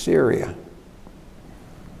picked Syria.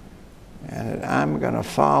 And I'm going to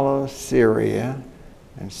follow Syria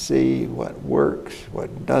and see what works,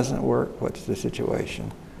 what doesn't work, what's the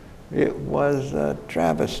situation. It was a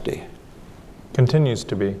travesty. Continues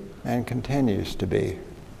to be. And continues to be.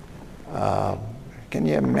 Can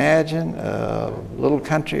you imagine a little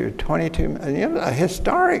country with 22 million, you know, a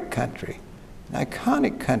historic country, an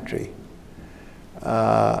iconic country,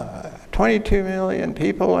 22 million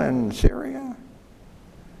people in Syria?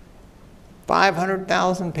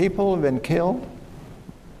 500,000 people have been killed.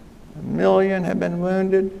 1 million have been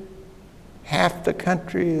wounded. Half the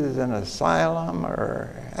country is in asylum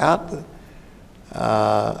or out.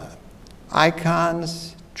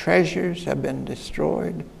 Icons, treasures have been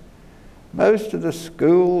destroyed. Most of the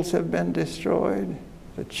schools have been destroyed.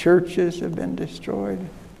 The churches have been destroyed.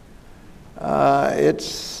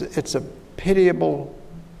 It's a pitiable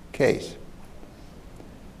case.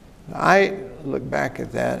 I look back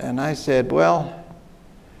at that and I said, well,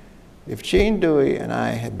 if Gene Dewey and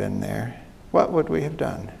I had been there, what would we have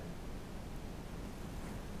done?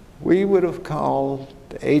 We would have called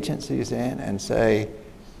the agencies in and say,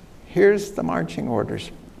 here's the marching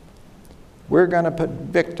orders. We're going to put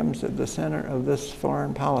victims at the center of this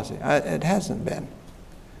foreign policy. It hasn't been.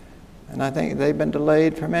 And I think they've been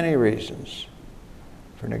delayed for many reasons.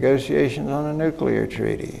 For negotiations on a nuclear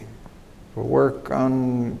treaty, for work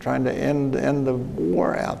on trying to end the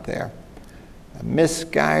war out there, a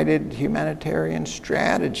misguided humanitarian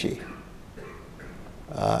strategy,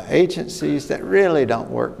 agencies that really don't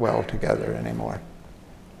work well together anymore.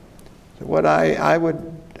 So what I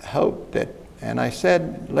would hope that, and I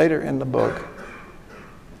said later in the book,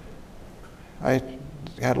 I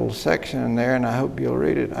got a little section in there and I hope you'll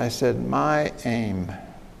read it. I said, my aim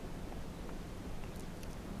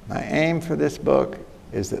for this book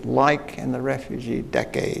is that, like in the Refugee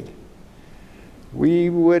Decade, we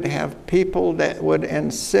would have people that would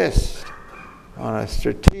insist on a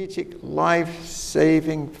strategic,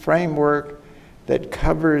 life-saving framework that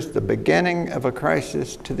covers the beginning of a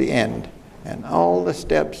crisis to the end, and all the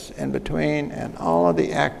steps in between, and all of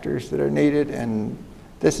the actors that are needed, and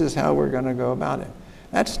this is how we're going to go about it.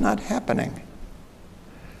 That's not happening.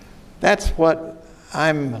 That's what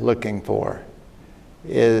I'm looking for,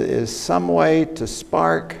 is some way to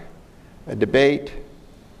spark a debate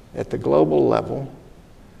at the global level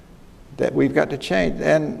that we've got to change.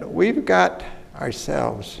 And we've got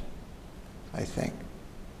ourselves, I think.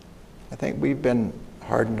 I think we've been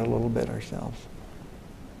hardened a little bit ourselves.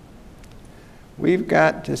 We've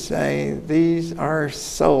got to say, these are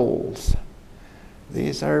souls.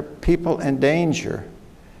 These are people in danger.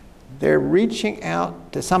 They're reaching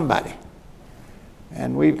out to somebody.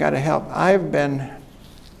 And we've got to help. I've been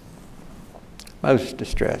most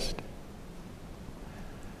distressed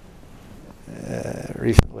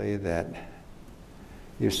recently that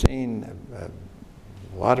you've seen a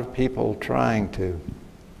lot of people trying to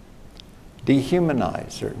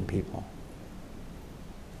dehumanize certain people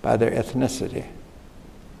by their ethnicity,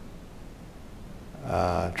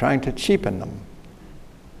 trying to cheapen them.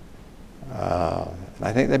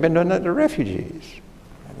 I think they've been doing it to refugees.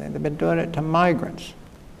 I think they've been doing it to migrants.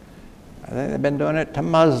 I think they've been doing it to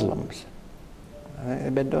Muslims. I think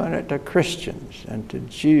they've been doing it to Christians and to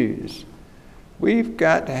Jews. We've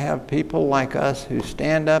got to have people like us who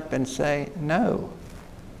stand up and say, no,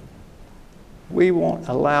 we won't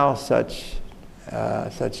allow such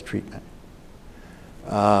treatment. We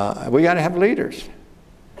got to have leaders.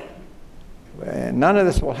 And none of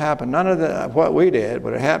this will happen. None of what we did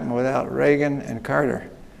would have happened without Reagan and Carter.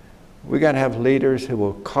 We got to have leaders who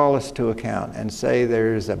will call us to account and say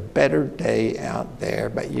there's a better day out there,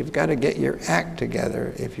 but you've got to get your act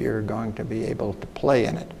together if you're going to be able to play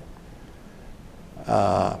in it.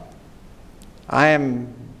 I'm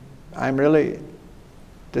really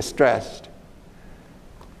distressed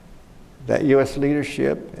that U.S.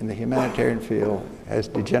 leadership in the humanitarian field has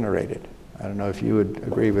degenerated. I don't know if you would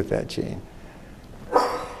agree with that, Gene.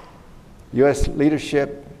 U.S.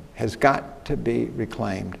 leadership has got to be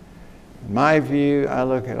reclaimed. In my view, I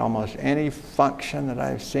look at almost any function that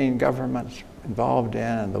I've seen governments involved in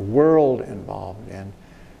and the world involved in,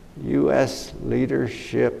 U.S.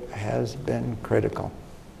 leadership has been critical.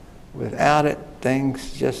 Without it,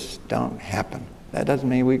 things just don't happen. That doesn't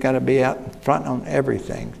mean we've got to be out in front on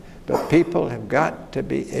everything, but people have got to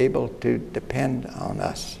be able to depend on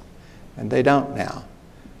us, and they don't now.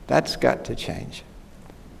 That's got to change.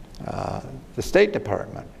 The State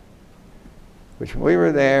Department, which when we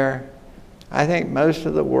were there, I think most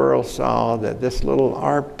of the world saw that this little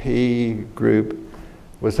RP group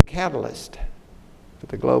was a catalyst for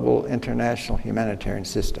the global international humanitarian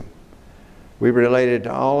system. We were related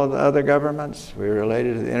to all of the other governments. We were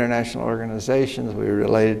related to the international organizations. We were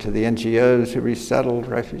related to the NGOs who resettled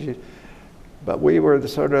refugees. But we were the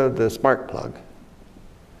sort of the spark plug.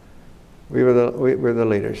 We were the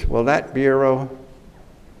leaders. Well, that bureau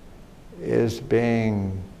is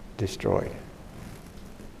being destroyed.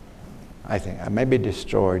 I think. Maybe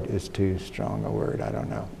destroyed is too strong a word. I don't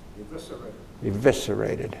know. Eviscerated.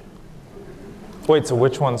 Eviscerated. Wait, so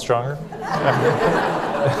which one's stronger?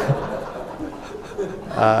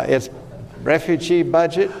 It's refugee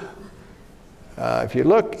budget. If you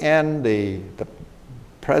look in the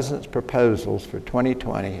President's proposals for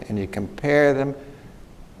 2020 and you compare them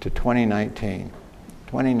to 2019,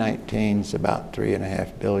 2019 is about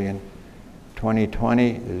 $3.5 billion.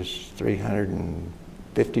 2020 is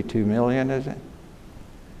 352 million, is it?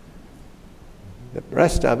 The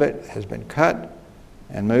rest of it has been cut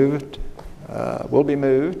and moved, will be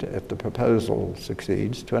moved if the proposal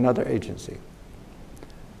succeeds to another agency.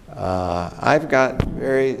 I've got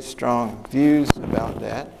very strong views about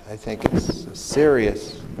that. I think it's a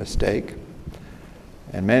serious mistake.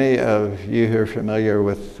 And many of you who are familiar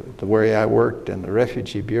with the way I worked in the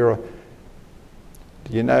Refugee Bureau,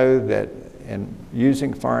 you know that in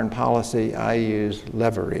using foreign policy, I use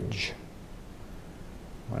leverage.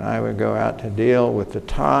 When I would go out to deal with the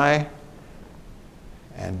Thai,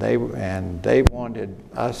 and they wanted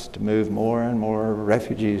us to move more and more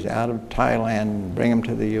refugees out of Thailand and bring them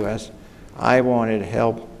to the U.S., I wanted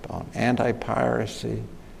help on anti-piracy,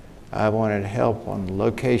 I wanted help on the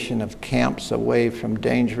location of camps away from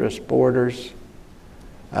dangerous borders.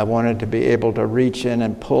 I wanted to be able to reach in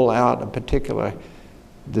and pull out a particular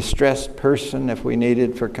distressed person if we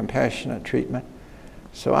needed for compassionate treatment.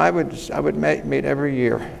 So I would meet every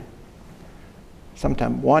year,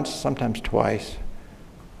 sometimes once, sometimes twice.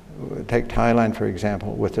 Take Thailand, for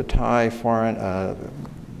example, with the Thai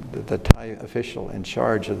the Thai official in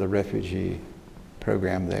charge of the refugee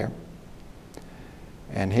program there.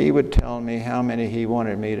 And he would tell me how many he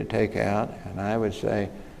wanted me to take out, and I would say,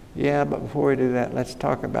 yeah, but before we do that, let's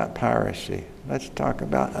talk about piracy. Let's talk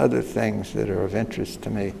about other things that are of interest to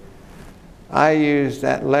me. I used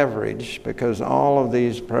that leverage, because all of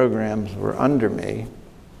these programs were under me,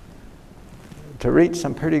 to reach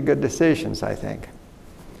some pretty good decisions, I think.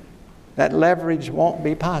 That leverage won't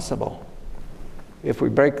be possible if we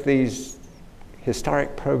break these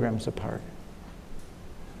historic programs apart.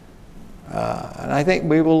 And I think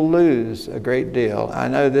we will lose a great deal. I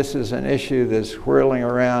know this is an issue that's whirling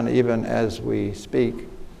around even as we speak.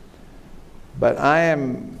 But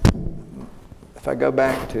if I go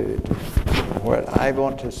back to what I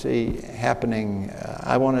want to see happening,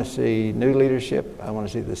 I want to see new leadership. I want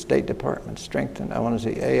to see the State Department strengthened. I want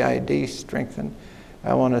to see AID strengthened.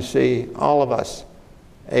 I want to see all of us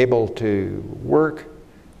able to work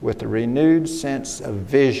with a renewed sense of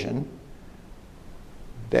vision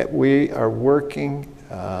that we are working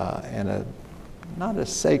in not a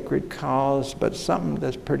sacred cause, but something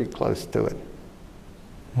that's pretty close to it.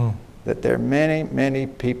 That there are many, many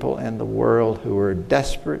people in the world who are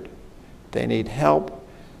desperate. They need help.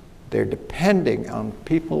 They're depending on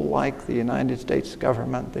people like the United States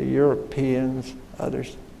government, the Europeans,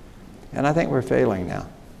 others. And I think we're failing now.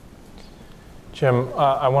 Jim,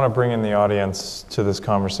 I want to bring in the audience to this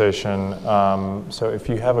conversation. So if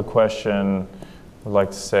you have a question, would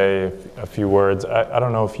like to say a few words. I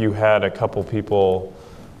don't know if you had a couple people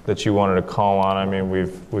that you wanted to call on. I mean,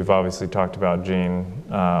 we've obviously talked about Gene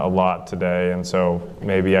a lot today, and so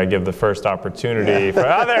maybe I give the first opportunity for,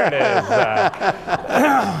 oh, there it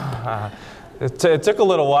is. It took a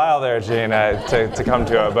little while there, Gene, to come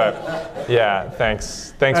to it, but yeah,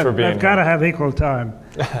 thanks for being here. I've got to have equal time.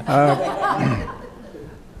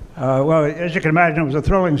 Well, as you can imagine, it was a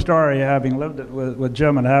thrilling story, having lived it with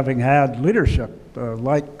Jim and having had leadership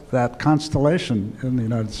like that constellation in the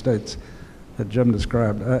United States that Jim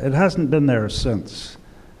described. It hasn't been there since,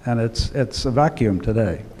 and it's a vacuum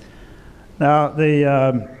today. Now,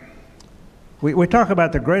 we talk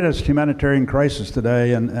about the greatest humanitarian crisis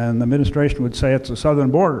today, and the administration would say it's the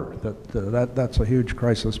southern border, that's a huge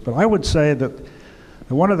crisis. But I would say that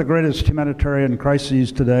one of the greatest humanitarian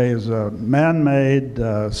crises today is a man-made,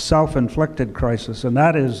 self-inflicted crisis, and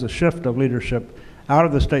that is the shift of leadership out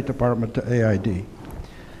of the State Department to AID.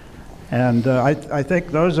 And I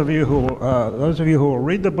think those of you who will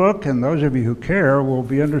read the book and those of you who care will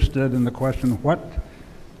be interested in the question: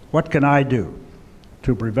 what can I do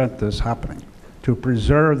to prevent this happening, to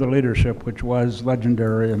preserve the leadership which was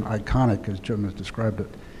legendary and iconic, as Jim has described it,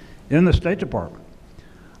 in the State Department?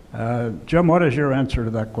 Jim, what is your answer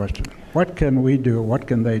to that question? What can we do? What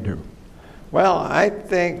can they do? Well, I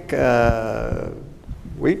think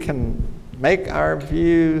we can make our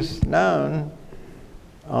views known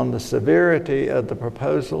on the severity of the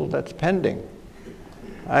proposal that's pending.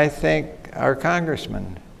 I think our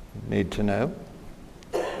congressmen need to know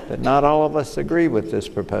that not all of us agree with this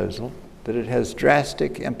proposal, that it has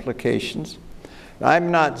drastic implications. I'm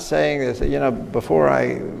not saying this,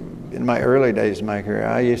 in my early days of my career,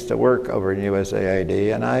 I used to work over in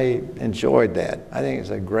USAID, and I enjoyed that. I think it's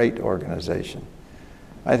a great organization.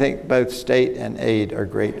 I think both state and aid are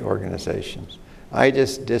great organizations. I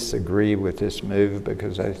just disagree with this move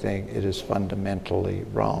because I think it is fundamentally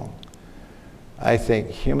wrong. I think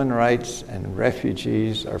human rights and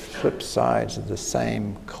refugees are flip sides of the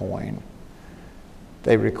same coin.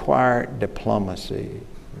 They require diplomacy.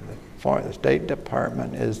 The State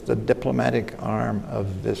Department is the diplomatic arm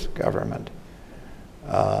of this government.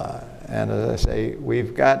 And as I say,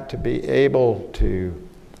 we've got to be able to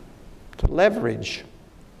leverage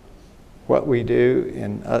what we do.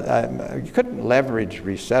 You couldn't leverage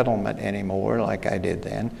resettlement anymore like I did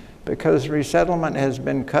then, because resettlement has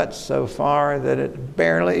been cut so far that it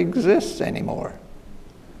barely exists anymore.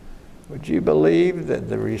 Would you believe that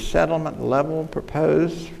the resettlement level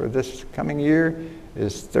proposed for this coming year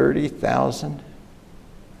is 30,000?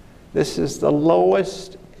 This is the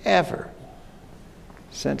lowest ever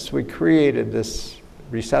since we created this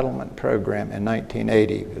resettlement program in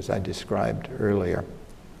 1980, as I described earlier.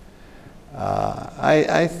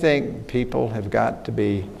 I think people have got to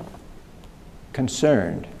be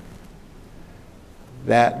concerned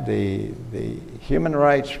that the human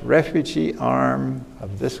rights refugee arm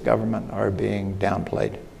of this government are being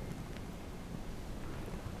downplayed.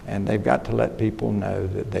 And they've got to let people know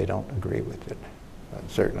that they don't agree with it. But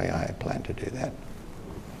certainly I plan to do that.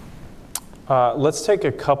 Let's take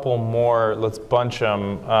a couple more. Let's bunch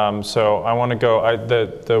them. So I want to go.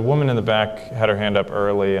 The woman in the back had her hand up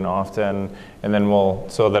early and often, and then we'll,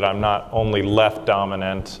 so that I'm not only left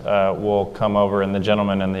dominant, we'll come over, and the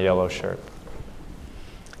gentleman in the yellow shirt.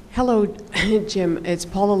 Hello, Jim. It's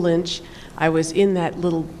Paula Lynch. I was in that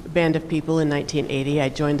little band of people in 1980. I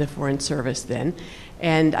joined the Foreign Service then,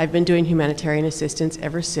 and I've been doing humanitarian assistance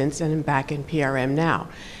ever since, and I'm back in PRM now.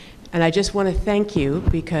 And I just want to thank you,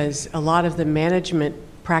 because a lot of the management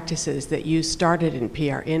practices that you started in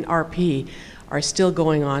RP are still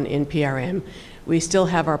going on in PRM. We still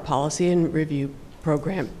have our Policy and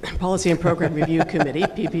Program Review Committee,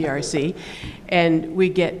 PPRC, and we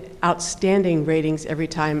get outstanding ratings every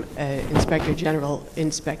time Inspector General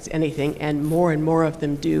inspects anything, and more of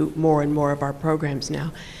them do more and more of our programs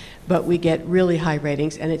now. But we get really high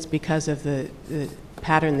ratings, and it's because of the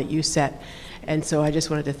pattern that you set. And so I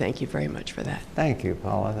just wanted to thank you very much for that. Thank you,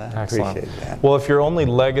 Paula. I appreciate that. Well, if your only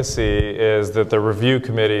legacy is that the review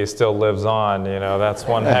committee still lives on, you know, that's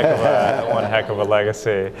one heck of a, one heck of a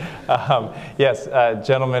legacy. Yes,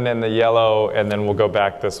 gentleman in the yellow, and then we'll go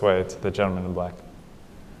back this way to the gentleman in black.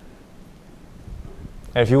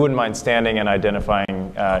 And if you wouldn't mind standing and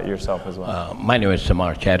identifying yourself as well. My name is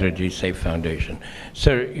Samar Chatterjee, Safe Foundation.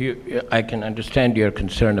 Sir, I can understand your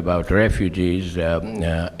concern about refugees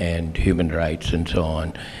and human rights and so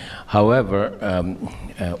on. However,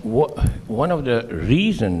 one of the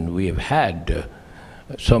reasons we have had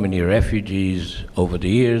so many refugees over the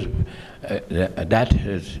years, that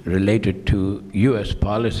is related to US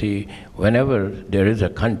policy. Whenever there is a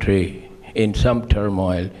country in some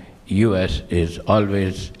turmoil, US is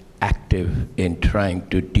always active in trying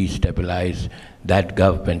to destabilize that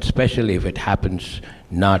government, especially if it happens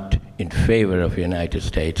not in favor of the United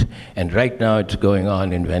States. And right now it's going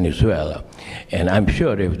on in Venezuela. And I'm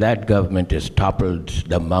sure if that government is toppled,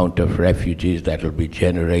 the amount of refugees that will be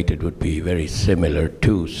generated would be very similar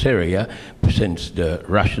to Syria, since the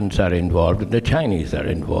Russians are involved and the Chinese are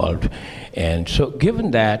involved. And so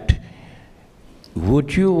given that,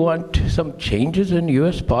 would you want some changes in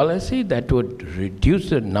US policy that would reduce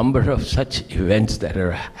the number of such events that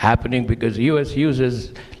are happening? Because US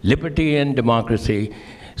uses liberty and democracy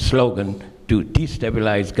slogan to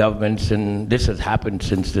destabilize governments, and this has happened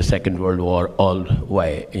since the Second World War all the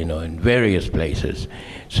way, you know, in various places.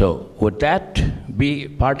 So would that be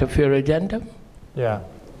part of your agenda? Yeah,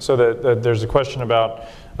 so there's a question about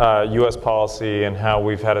US policy and how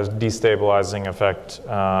we've had a destabilizing effect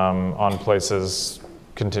on places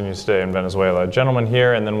continues today in Venezuela. Gentleman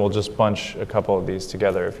here, and then we'll just bunch a couple of these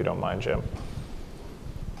together if you don't mind, Jim.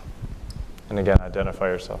 And again, identify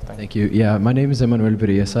yourself. Thank you. Yeah, my name is Emmanuel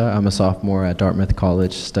Berriesa. I'm a sophomore at Dartmouth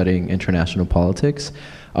College studying international politics.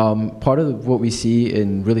 Part of what we see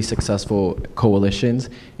in really successful coalitions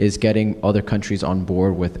is getting other countries on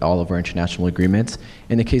board with all of our international agreements.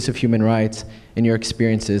 In the case of human rights, in your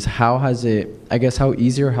experiences, how has it, I guess, how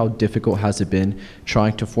easy or how difficult has it been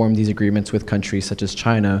trying to form these agreements with countries such as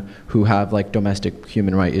China, who have like domestic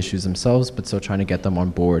human rights issues themselves, but still trying to get them on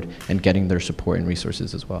board and getting their support and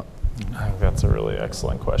resources as well? I think that's a really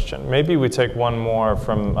excellent question. Maybe we take one more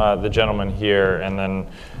from the gentleman here, and then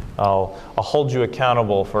I'll hold you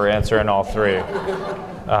accountable for answering all three.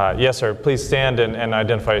 Yes, sir. Please stand and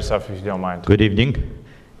identify yourself if you don't mind. Good evening.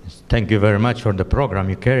 Thank you very much for the program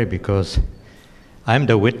you carry, because I'm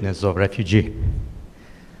the witness of refugee.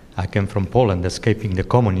 I came from Poland, escaping the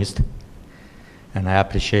communists, and I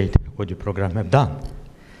appreciate what your program have done.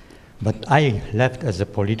 But I left as a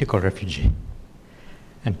political refugee.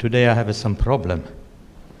 And today I have some problem,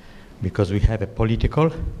 because we have a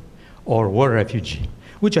political or war refugee,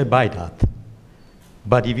 which I buy that.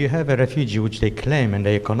 But if you have a refugee which they claim and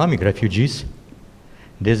the economic refugees,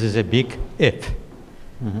 this is a big if.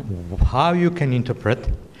 Mm-hmm. How you can interpret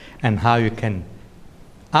and how you can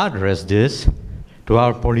address this to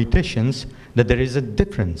our politicians, that there is a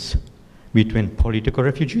difference between political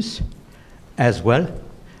refugees as well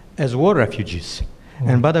as war refugees. Mm-hmm.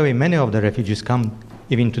 And by the way, many of the refugees come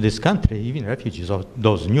even to this country, even refugees or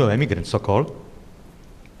those new immigrants so-called,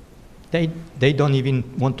 they don't even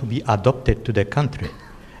want to be adopted to their country.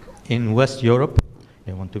 In West Europe,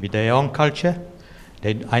 they want to be their own culture.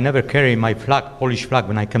 I never carry my flag, Polish flag,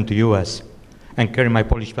 when I come to US and carry my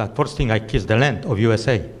Polish flag. First thing, I kiss the land of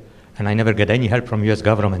USA, and I never get any help from US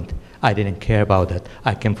government. I didn't care about that.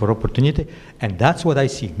 I came for opportunity, and that's what I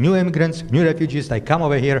see. New immigrants, new refugees, they come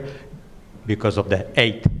over here, because of the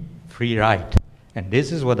 8th free right. And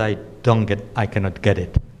this is what I cannot get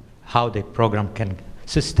it, how the program can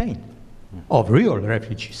sustain of real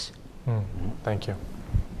refugees. Thank you.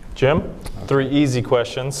 Jim, 3 easy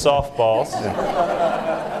questions, softballs.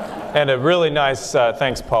 And a really nice,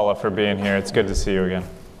 thanks Paula for being here. It's good to see you again.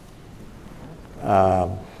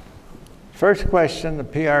 First question, the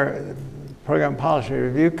PR Program Policy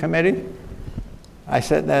Review Committee. I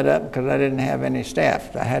set that up because I didn't have any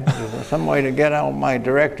staff. I had some way to get all my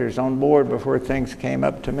directors on board before things came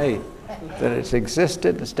up to me. That it's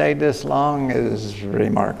existed and stayed this long is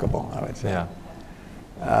remarkable, I would say. Yeah.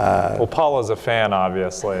 Well, Paula's a fan,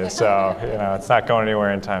 obviously, so it's not going anywhere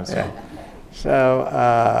anytime soon. Yeah. So,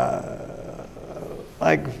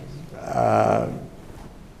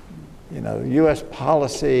 U.S.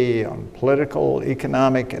 policy on political,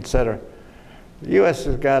 economic, etc. The U.S.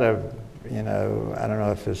 has got a, I don't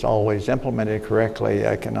know if it's always implemented correctly.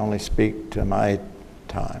 I can only speak to my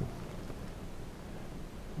time.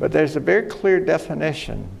 But there's a very clear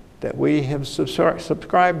definition that we have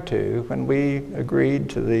subscribed to when we agreed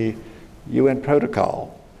to the UN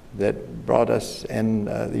protocol that brought us in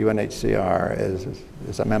the UNHCR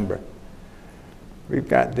as a member. We've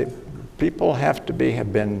got the people have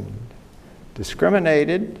been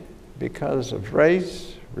discriminated because of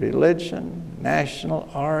race, religion, national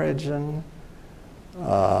origin,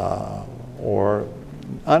 or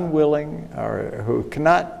unwilling, or who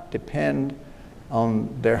cannot depend on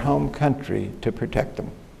their home country to protect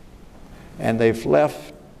them. And they've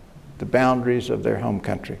left the boundaries of their home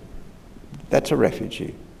country. That's a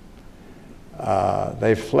refugee.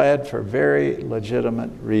 They've fled for very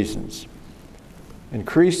legitimate reasons.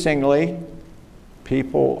 Increasingly,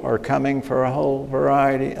 people are coming for a whole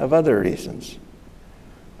variety of other reasons.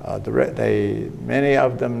 Many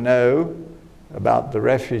of them know about the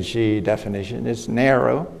refugee definition. It's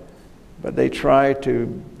narrow, but they try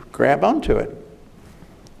to grab onto it.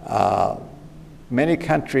 Many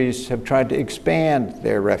countries have tried to expand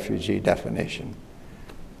their refugee definition.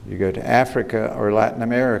 You go to Africa or Latin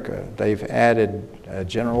America, they've added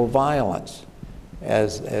general violence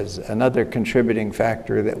as another contributing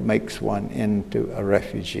factor that makes one into a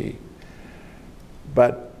refugee.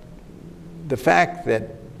 But the fact that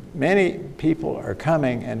many people are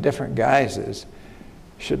coming in different guises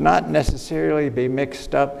should not necessarily be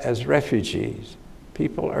mixed up as refugees.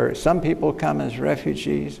 Some people come as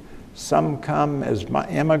refugees, some come as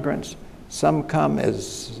immigrants, some come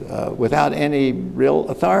as without any real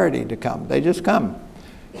authority to come. They just come.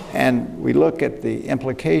 And we look at the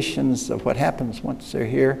implications of what happens once they're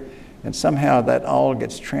here, and somehow that all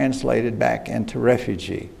gets translated back into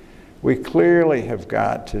refugee. We clearly have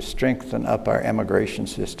got to strengthen up our immigration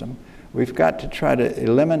system. We've got to try to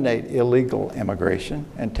eliminate illegal immigration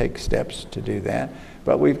and take steps to do that.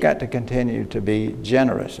 But we've got to continue to be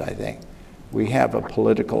generous, I think. We have a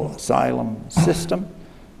political asylum system.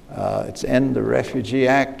 It's in the Refugee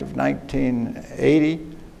Act of 1980.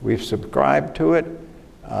 We've subscribed to it.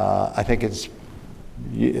 I think it's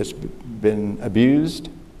been abused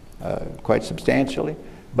quite substantially,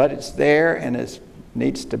 but it's there and it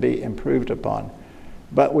needs to be improved upon.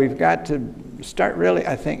 But we've got to start really,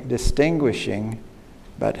 I think, distinguishing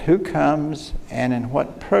about who comes and in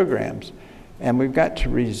what programs. And we've got to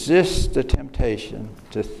resist the temptation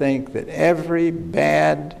to think that every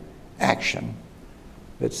bad action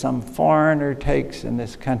that some foreigner takes in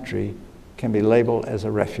this country can be labeled as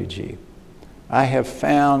a refugee. I have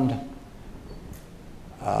found,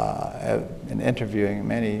 in interviewing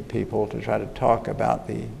many people, to try to talk about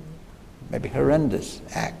the maybe horrendous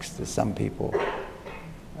acts that some people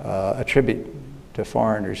attribute to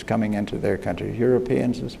foreigners coming into their country,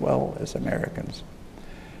 Europeans as well as Americans.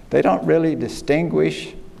 They don't really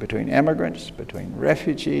distinguish between immigrants, between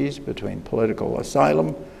refugees, between political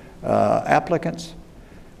asylum applicants.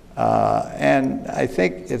 And I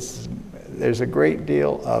think there's a great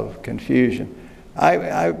deal of confusion.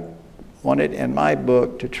 I wanted in my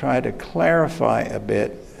book to try to clarify a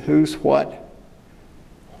bit who's what,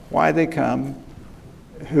 why they come,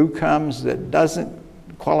 who comes that doesn't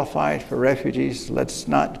qualify for refugees. Let's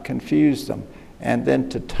not confuse them. And then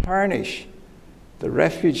to tarnish the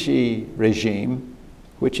refugee regime,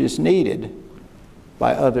 which is needed,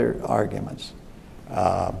 by other arguments.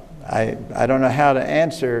 I don't know how to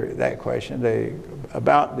answer that question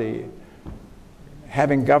about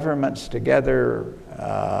having governments together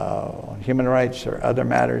on human rights or other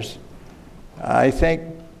matters. I think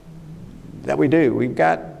that we do. We've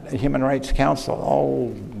got a Human Rights Council.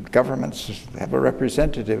 All governments have a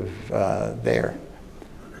representative there.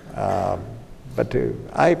 But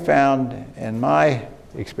I found in my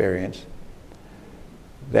experience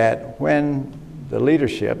that when the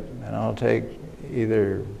leadership, and I'll take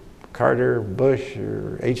either Carter, Bush,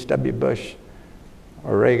 or H.W. Bush,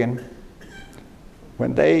 or Reagan,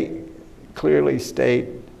 when they clearly state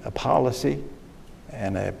a policy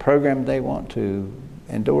and a program they want to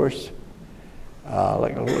endorse,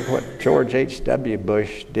 look what George H.W.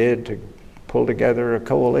 Bush did to pull together a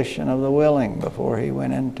coalition of the willing before he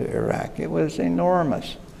went into Iraq. It was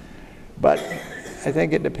enormous. But I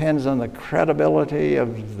think it depends on the credibility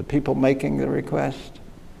of the people making the request.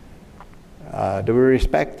 Do we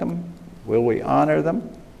respect them? Will we honor them?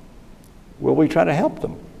 Will we try to help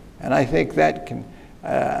them? And I think that can,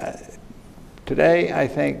 today I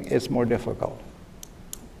think it's more difficult.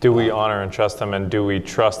 Do we honor and trust them, and do we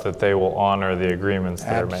trust that they will honor the agreements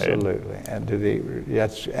that are made? Absolutely, and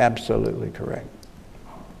that's absolutely correct.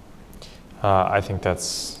 I think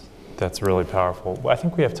that's really powerful. I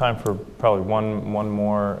think we have time for probably one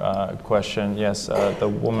more question. Yes, the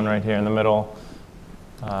woman right here in the middle,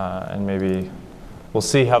 and maybe we'll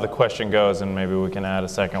see how the question goes, and maybe we can add a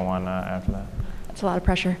second one after that. That's a lot of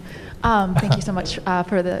pressure. Thank you so much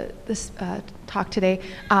for this talk today.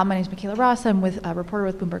 My name is Michaela Ross. I'm a reporter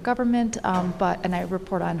with Bloomberg Government, and I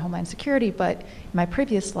report on Homeland Security. But in my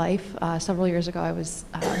previous life, several years ago, I was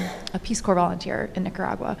a Peace Corps volunteer in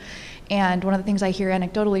Nicaragua. And one of the things I hear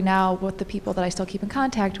anecdotally now with the people that I still keep in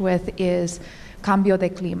contact with is cambio de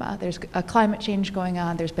clima. There's a climate change going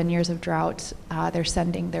on. There's been years of drought. They're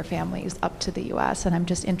sending their families up to the U.S. And I'm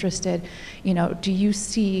just interested, do you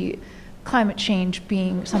see climate change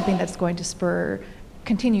being something that's going to spur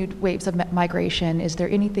continued waves of migration? Is there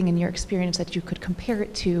anything in your experience that you could compare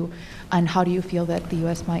it to, and how do you feel that the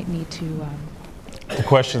U.S. might need to? The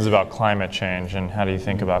question's about climate change, and how do you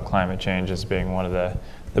think about climate change as being one of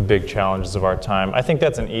the big challenges of our time? I think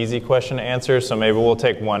that's an easy question to answer, so maybe we'll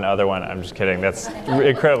take one other one. I'm just kidding. That's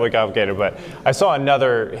incredibly complicated, but I saw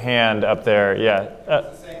another hand up there.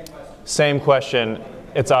 Yeah. Same question.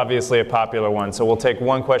 It's obviously a popular one, so we'll take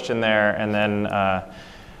one question there, and then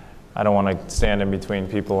I don't want to stand in between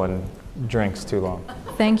people and drinks too long.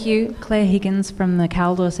 Thank you. Claire Higgins from the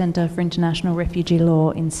Caldor Centre for International Refugee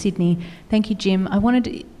Law in Sydney. Thank you, Jim. I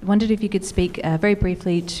wondered if you could speak very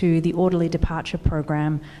briefly to the orderly departure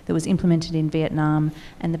program that was implemented in Vietnam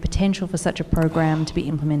and the potential for such a program to be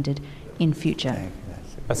implemented in future.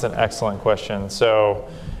 That's an excellent question. So,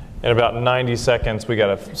 in about 90 seconds, we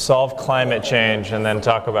got to solve climate change and then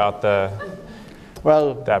talk about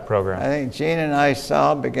that program. I think Gene and I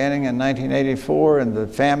saw beginning in 1984 in the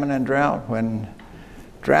famine and drought, when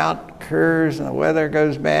drought occurs and the weather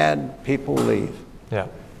goes bad, people leave. Yeah.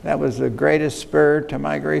 That was the greatest spur to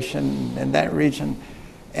migration in that region,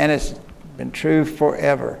 and it's been true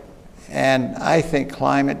forever. And I think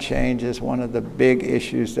climate change is one of the big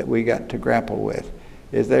issues that we got to grapple with.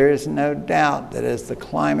 There is no doubt that as the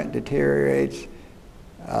climate deteriorates,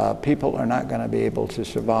 people are not going to be able to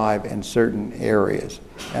survive in certain areas.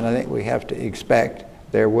 And I think we have to expect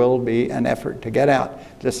there will be an effort to get out,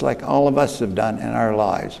 just like all of us have done in our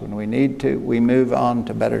lives. When we need to, we move on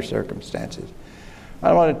to better circumstances.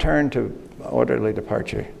 I want to turn to orderly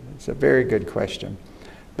departure. It's a very good question.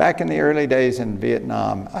 Back in the early days in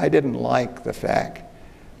Vietnam, I didn't like the fact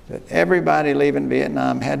that everybody leaving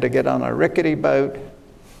Vietnam had to get on a rickety boat,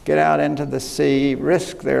 get out into the sea,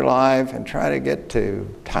 risk their life, and try to get to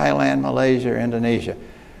Thailand, Malaysia, or Indonesia.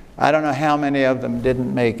 I don't know how many of them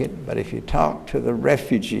didn't make it, but if you talk to the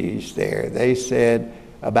refugees there, they said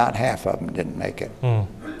about half of them didn't make it.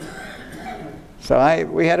 So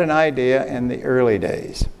we had an idea in the early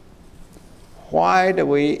days. Why do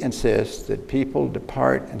we insist that people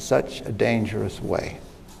depart in such a dangerous way?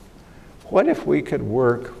 What if we could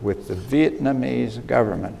work with the Vietnamese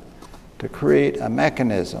government to create a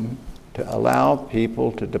mechanism to allow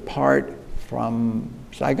people to depart from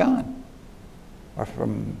Saigon or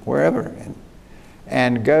from wherever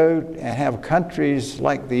and go and have countries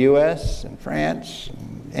like the US and France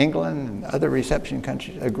and England and other reception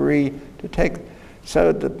countries agree to take.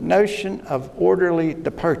 So the notion of orderly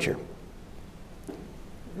departure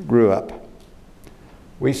grew up.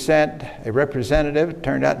 We sent a representative,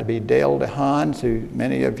 turned out to be Dale DeHaans, who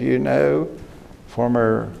many of you know,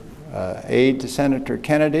 former aide to Senator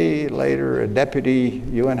Kennedy, later a deputy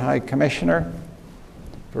UN High Commissioner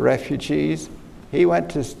for Refugees. He went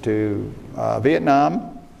to Vietnam,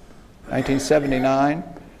 1979,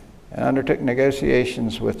 and undertook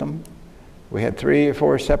negotiations with them. We had 3 or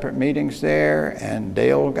 4 separate meetings there, and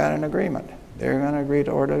Dale got an agreement. They're going to agree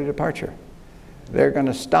to orderly departure. They're going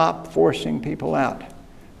to stop forcing people out.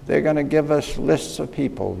 They're going to give us lists of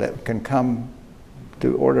people that can come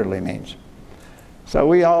through orderly means. So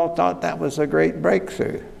we all thought that was a great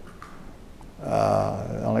breakthrough.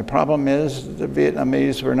 The only problem is the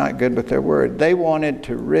Vietnamese were not good with their word. They wanted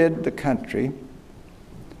to rid the country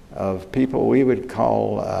of people we would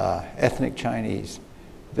call ethnic Chinese.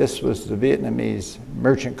 This was the Vietnamese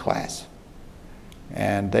merchant class.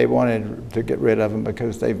 And they wanted to get rid of them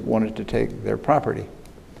because they wanted to take their property.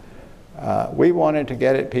 We wanted to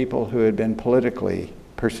get at people who had been politically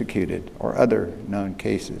persecuted or other known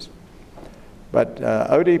cases. But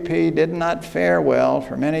ODP did not fare well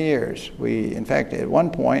for many years. In fact, at one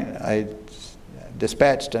point, I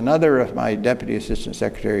dispatched another of my deputy assistant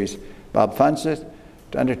secretaries, Bob Funseth,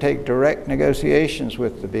 to undertake direct negotiations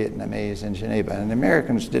with the Vietnamese in Geneva. And the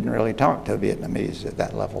Americans didn't really talk to the Vietnamese at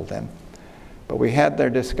that level then. But we had their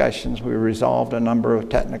discussions. We resolved a number of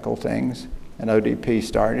technical things, and ODP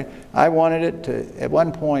started. I wanted it to, at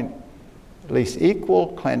one point, at least equal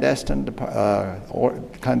clandestine departure.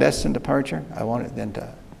 I wanted them to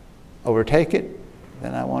overtake it,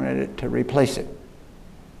 then I wanted it to replace it.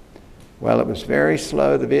 Well, it was very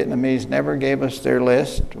slow. The Vietnamese never gave us their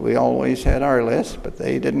list. We always had our list, but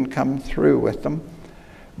they didn't come through with them.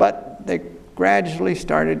 But they gradually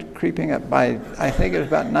started creeping up. By, I think it was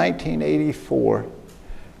about 1984,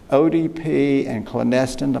 ODP and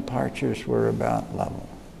clandestine departures were about level.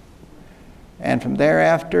 And from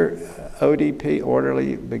thereafter, ODP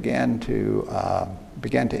orderly began to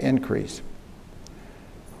increase.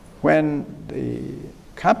 When the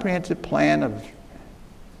comprehensive plan of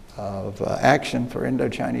action for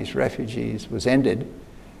Indochinese refugees was ended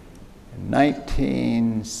in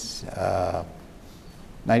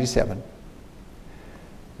 1997,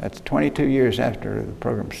 that's 22 years after the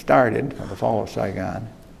program started, for the fall of Saigon.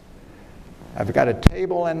 I've got a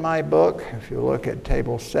table in my book. If you look at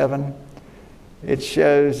table 7, it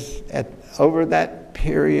shows over that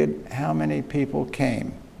period how many people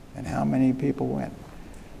came and how many people went.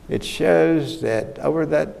 It shows that over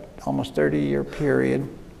that almost 30-year period,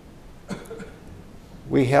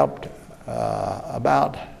 we helped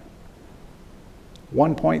about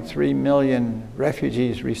 1.3 million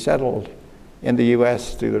refugees resettled in the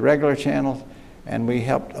U.S. through the regular channels, and we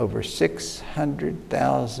helped over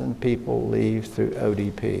 600,000 people leave through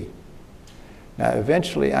ODP. Now,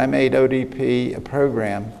 eventually, I made ODP a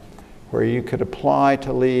program where you could apply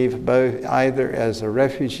to leave both either as a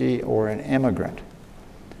refugee or an immigrant.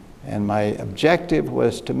 And my objective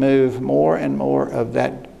was to move more and more of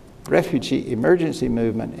that refugee emergency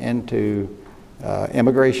movement into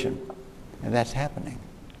immigration. And that's happening.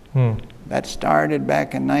 That started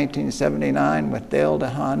back in 1979 with Dale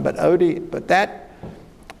DeHaan, but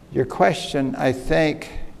your question, I think,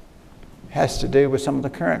 has to do with some of the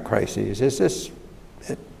current crises. Is this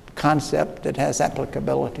a concept that has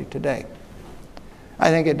applicability today?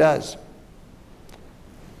 I think it does.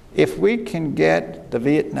 If we can get the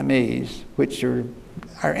Vietnamese, which are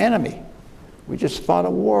our enemy, we just fought a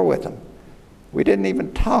war with them. We didn't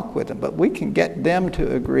even talk with them, but we can get them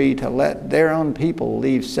to agree to let their own people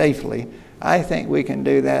leave safely. I think we can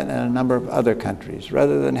do that in a number of other countries.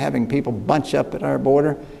 Rather than having people bunch up at our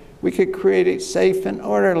border, we could create a safe and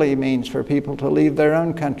orderly means for people to leave their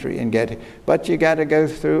own country and get it. But you got to go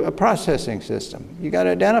through a processing system. You got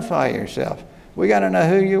to identify yourself. We got to know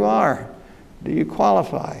who you are. Do you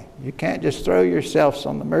qualify? You can't just throw yourselves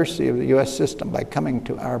on the mercy of the U.S. system by coming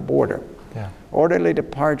to our border. Yeah. Orderly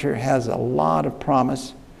departure has a lot of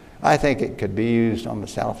promise. I think it could be used on the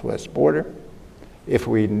southwest border. If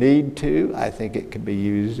we need to, I think it could be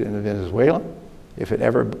used in Venezuela, if it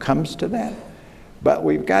ever comes to that. But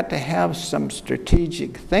we've got to have some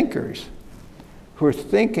strategic thinkers who are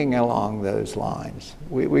thinking along those lines.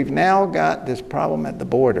 We've now got this problem at the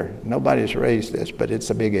border. Nobody's raised this, but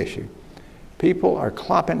it's a big issue. People are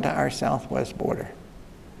clopping to our southwest border.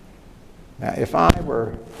 Now, if I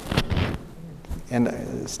were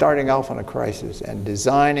starting off on a crisis and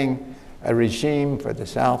designing a regime for the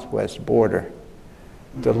southwest border,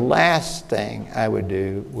 the last thing I would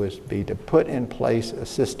do would be to put in place a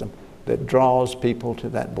system that draws people to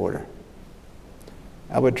that border.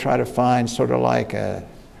 I would try to find sort of like a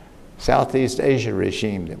Southeast Asia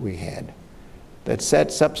regime that we had that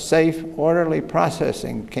sets up safe, orderly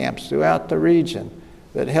processing camps throughout the region,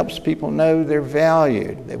 that helps people know they're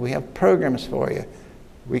valued, that we have programs for you.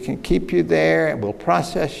 We can keep you there and we'll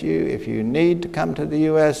process you. If you need to come to the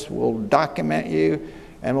U.S., we'll document you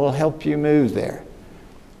and we'll help you move there.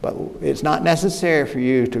 But it's not necessary for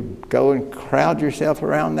you to go and crowd yourself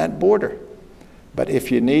around that border. But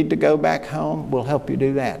if you need to go back home, we'll help you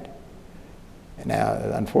do that. Now,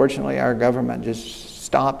 unfortunately, our government just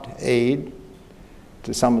stopped aid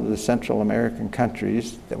to some of the Central American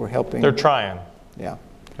countries that were helping. They're trying. Yeah.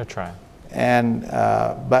 They're trying. And,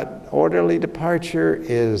 but orderly departure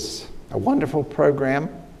is a wonderful program.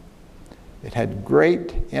 It had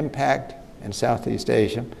great impact in Southeast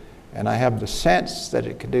Asia, and I have the sense that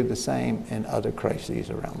it could do the same in other crises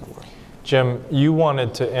around the world. Jim, you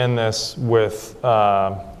wanted to end this with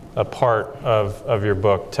a part of your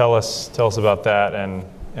book. Tell us about that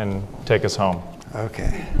and take us home.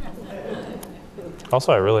 Okay.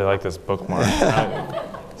 Also, I really like this bookmark.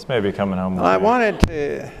 This may be coming home. Well, I wanted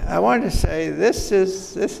to say this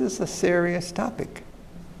is a serious topic,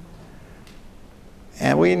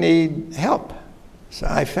 and we need help. So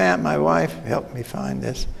I found, my wife helped me find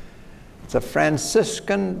this. It's a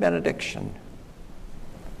Franciscan benediction.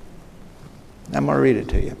 I'm going to read it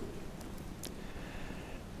to you.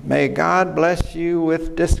 May God bless you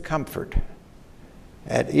with discomfort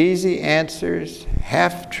at easy answers,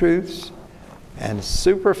 half-truths, and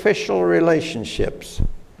superficial relationships,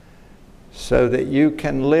 so that you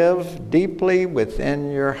can live deeply within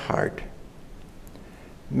your heart.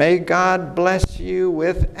 May God bless you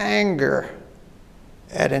with anger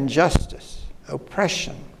at injustice,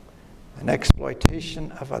 oppression, and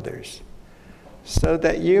exploitation of others, so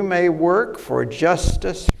that you may work for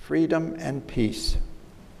justice, freedom, and peace.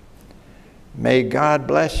 May God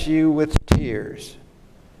bless you with tears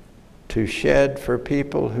to shed for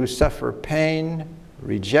people who suffer pain,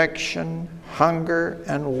 rejection, hunger,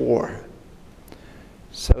 and war,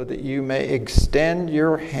 so that you may extend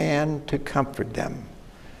your hand to comfort them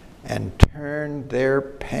and turn their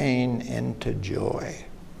pain into joy.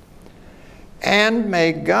 And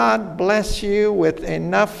may God bless you with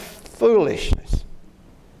enough foolishness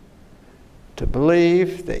to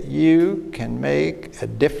believe that you can make a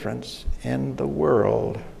difference in the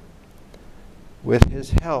world with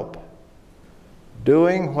His help,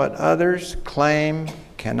 doing what others claim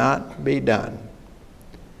cannot be done,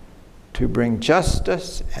 to bring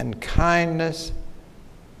justice and kindness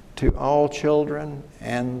to all children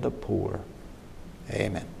and the poor.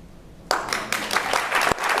 Amen.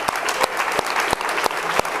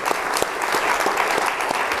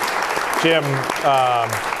 Jim,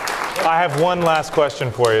 I have one last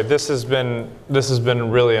question for you. This has been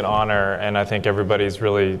really an honor, and I think everybody's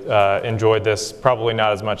really enjoyed this, probably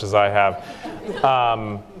not as much as I have.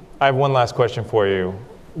 I have one last question for you.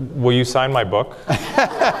 Will you sign my book?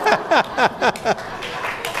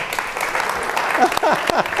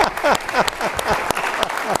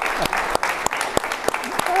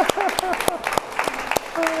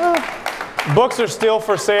 Books are still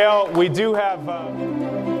for sale. We do have...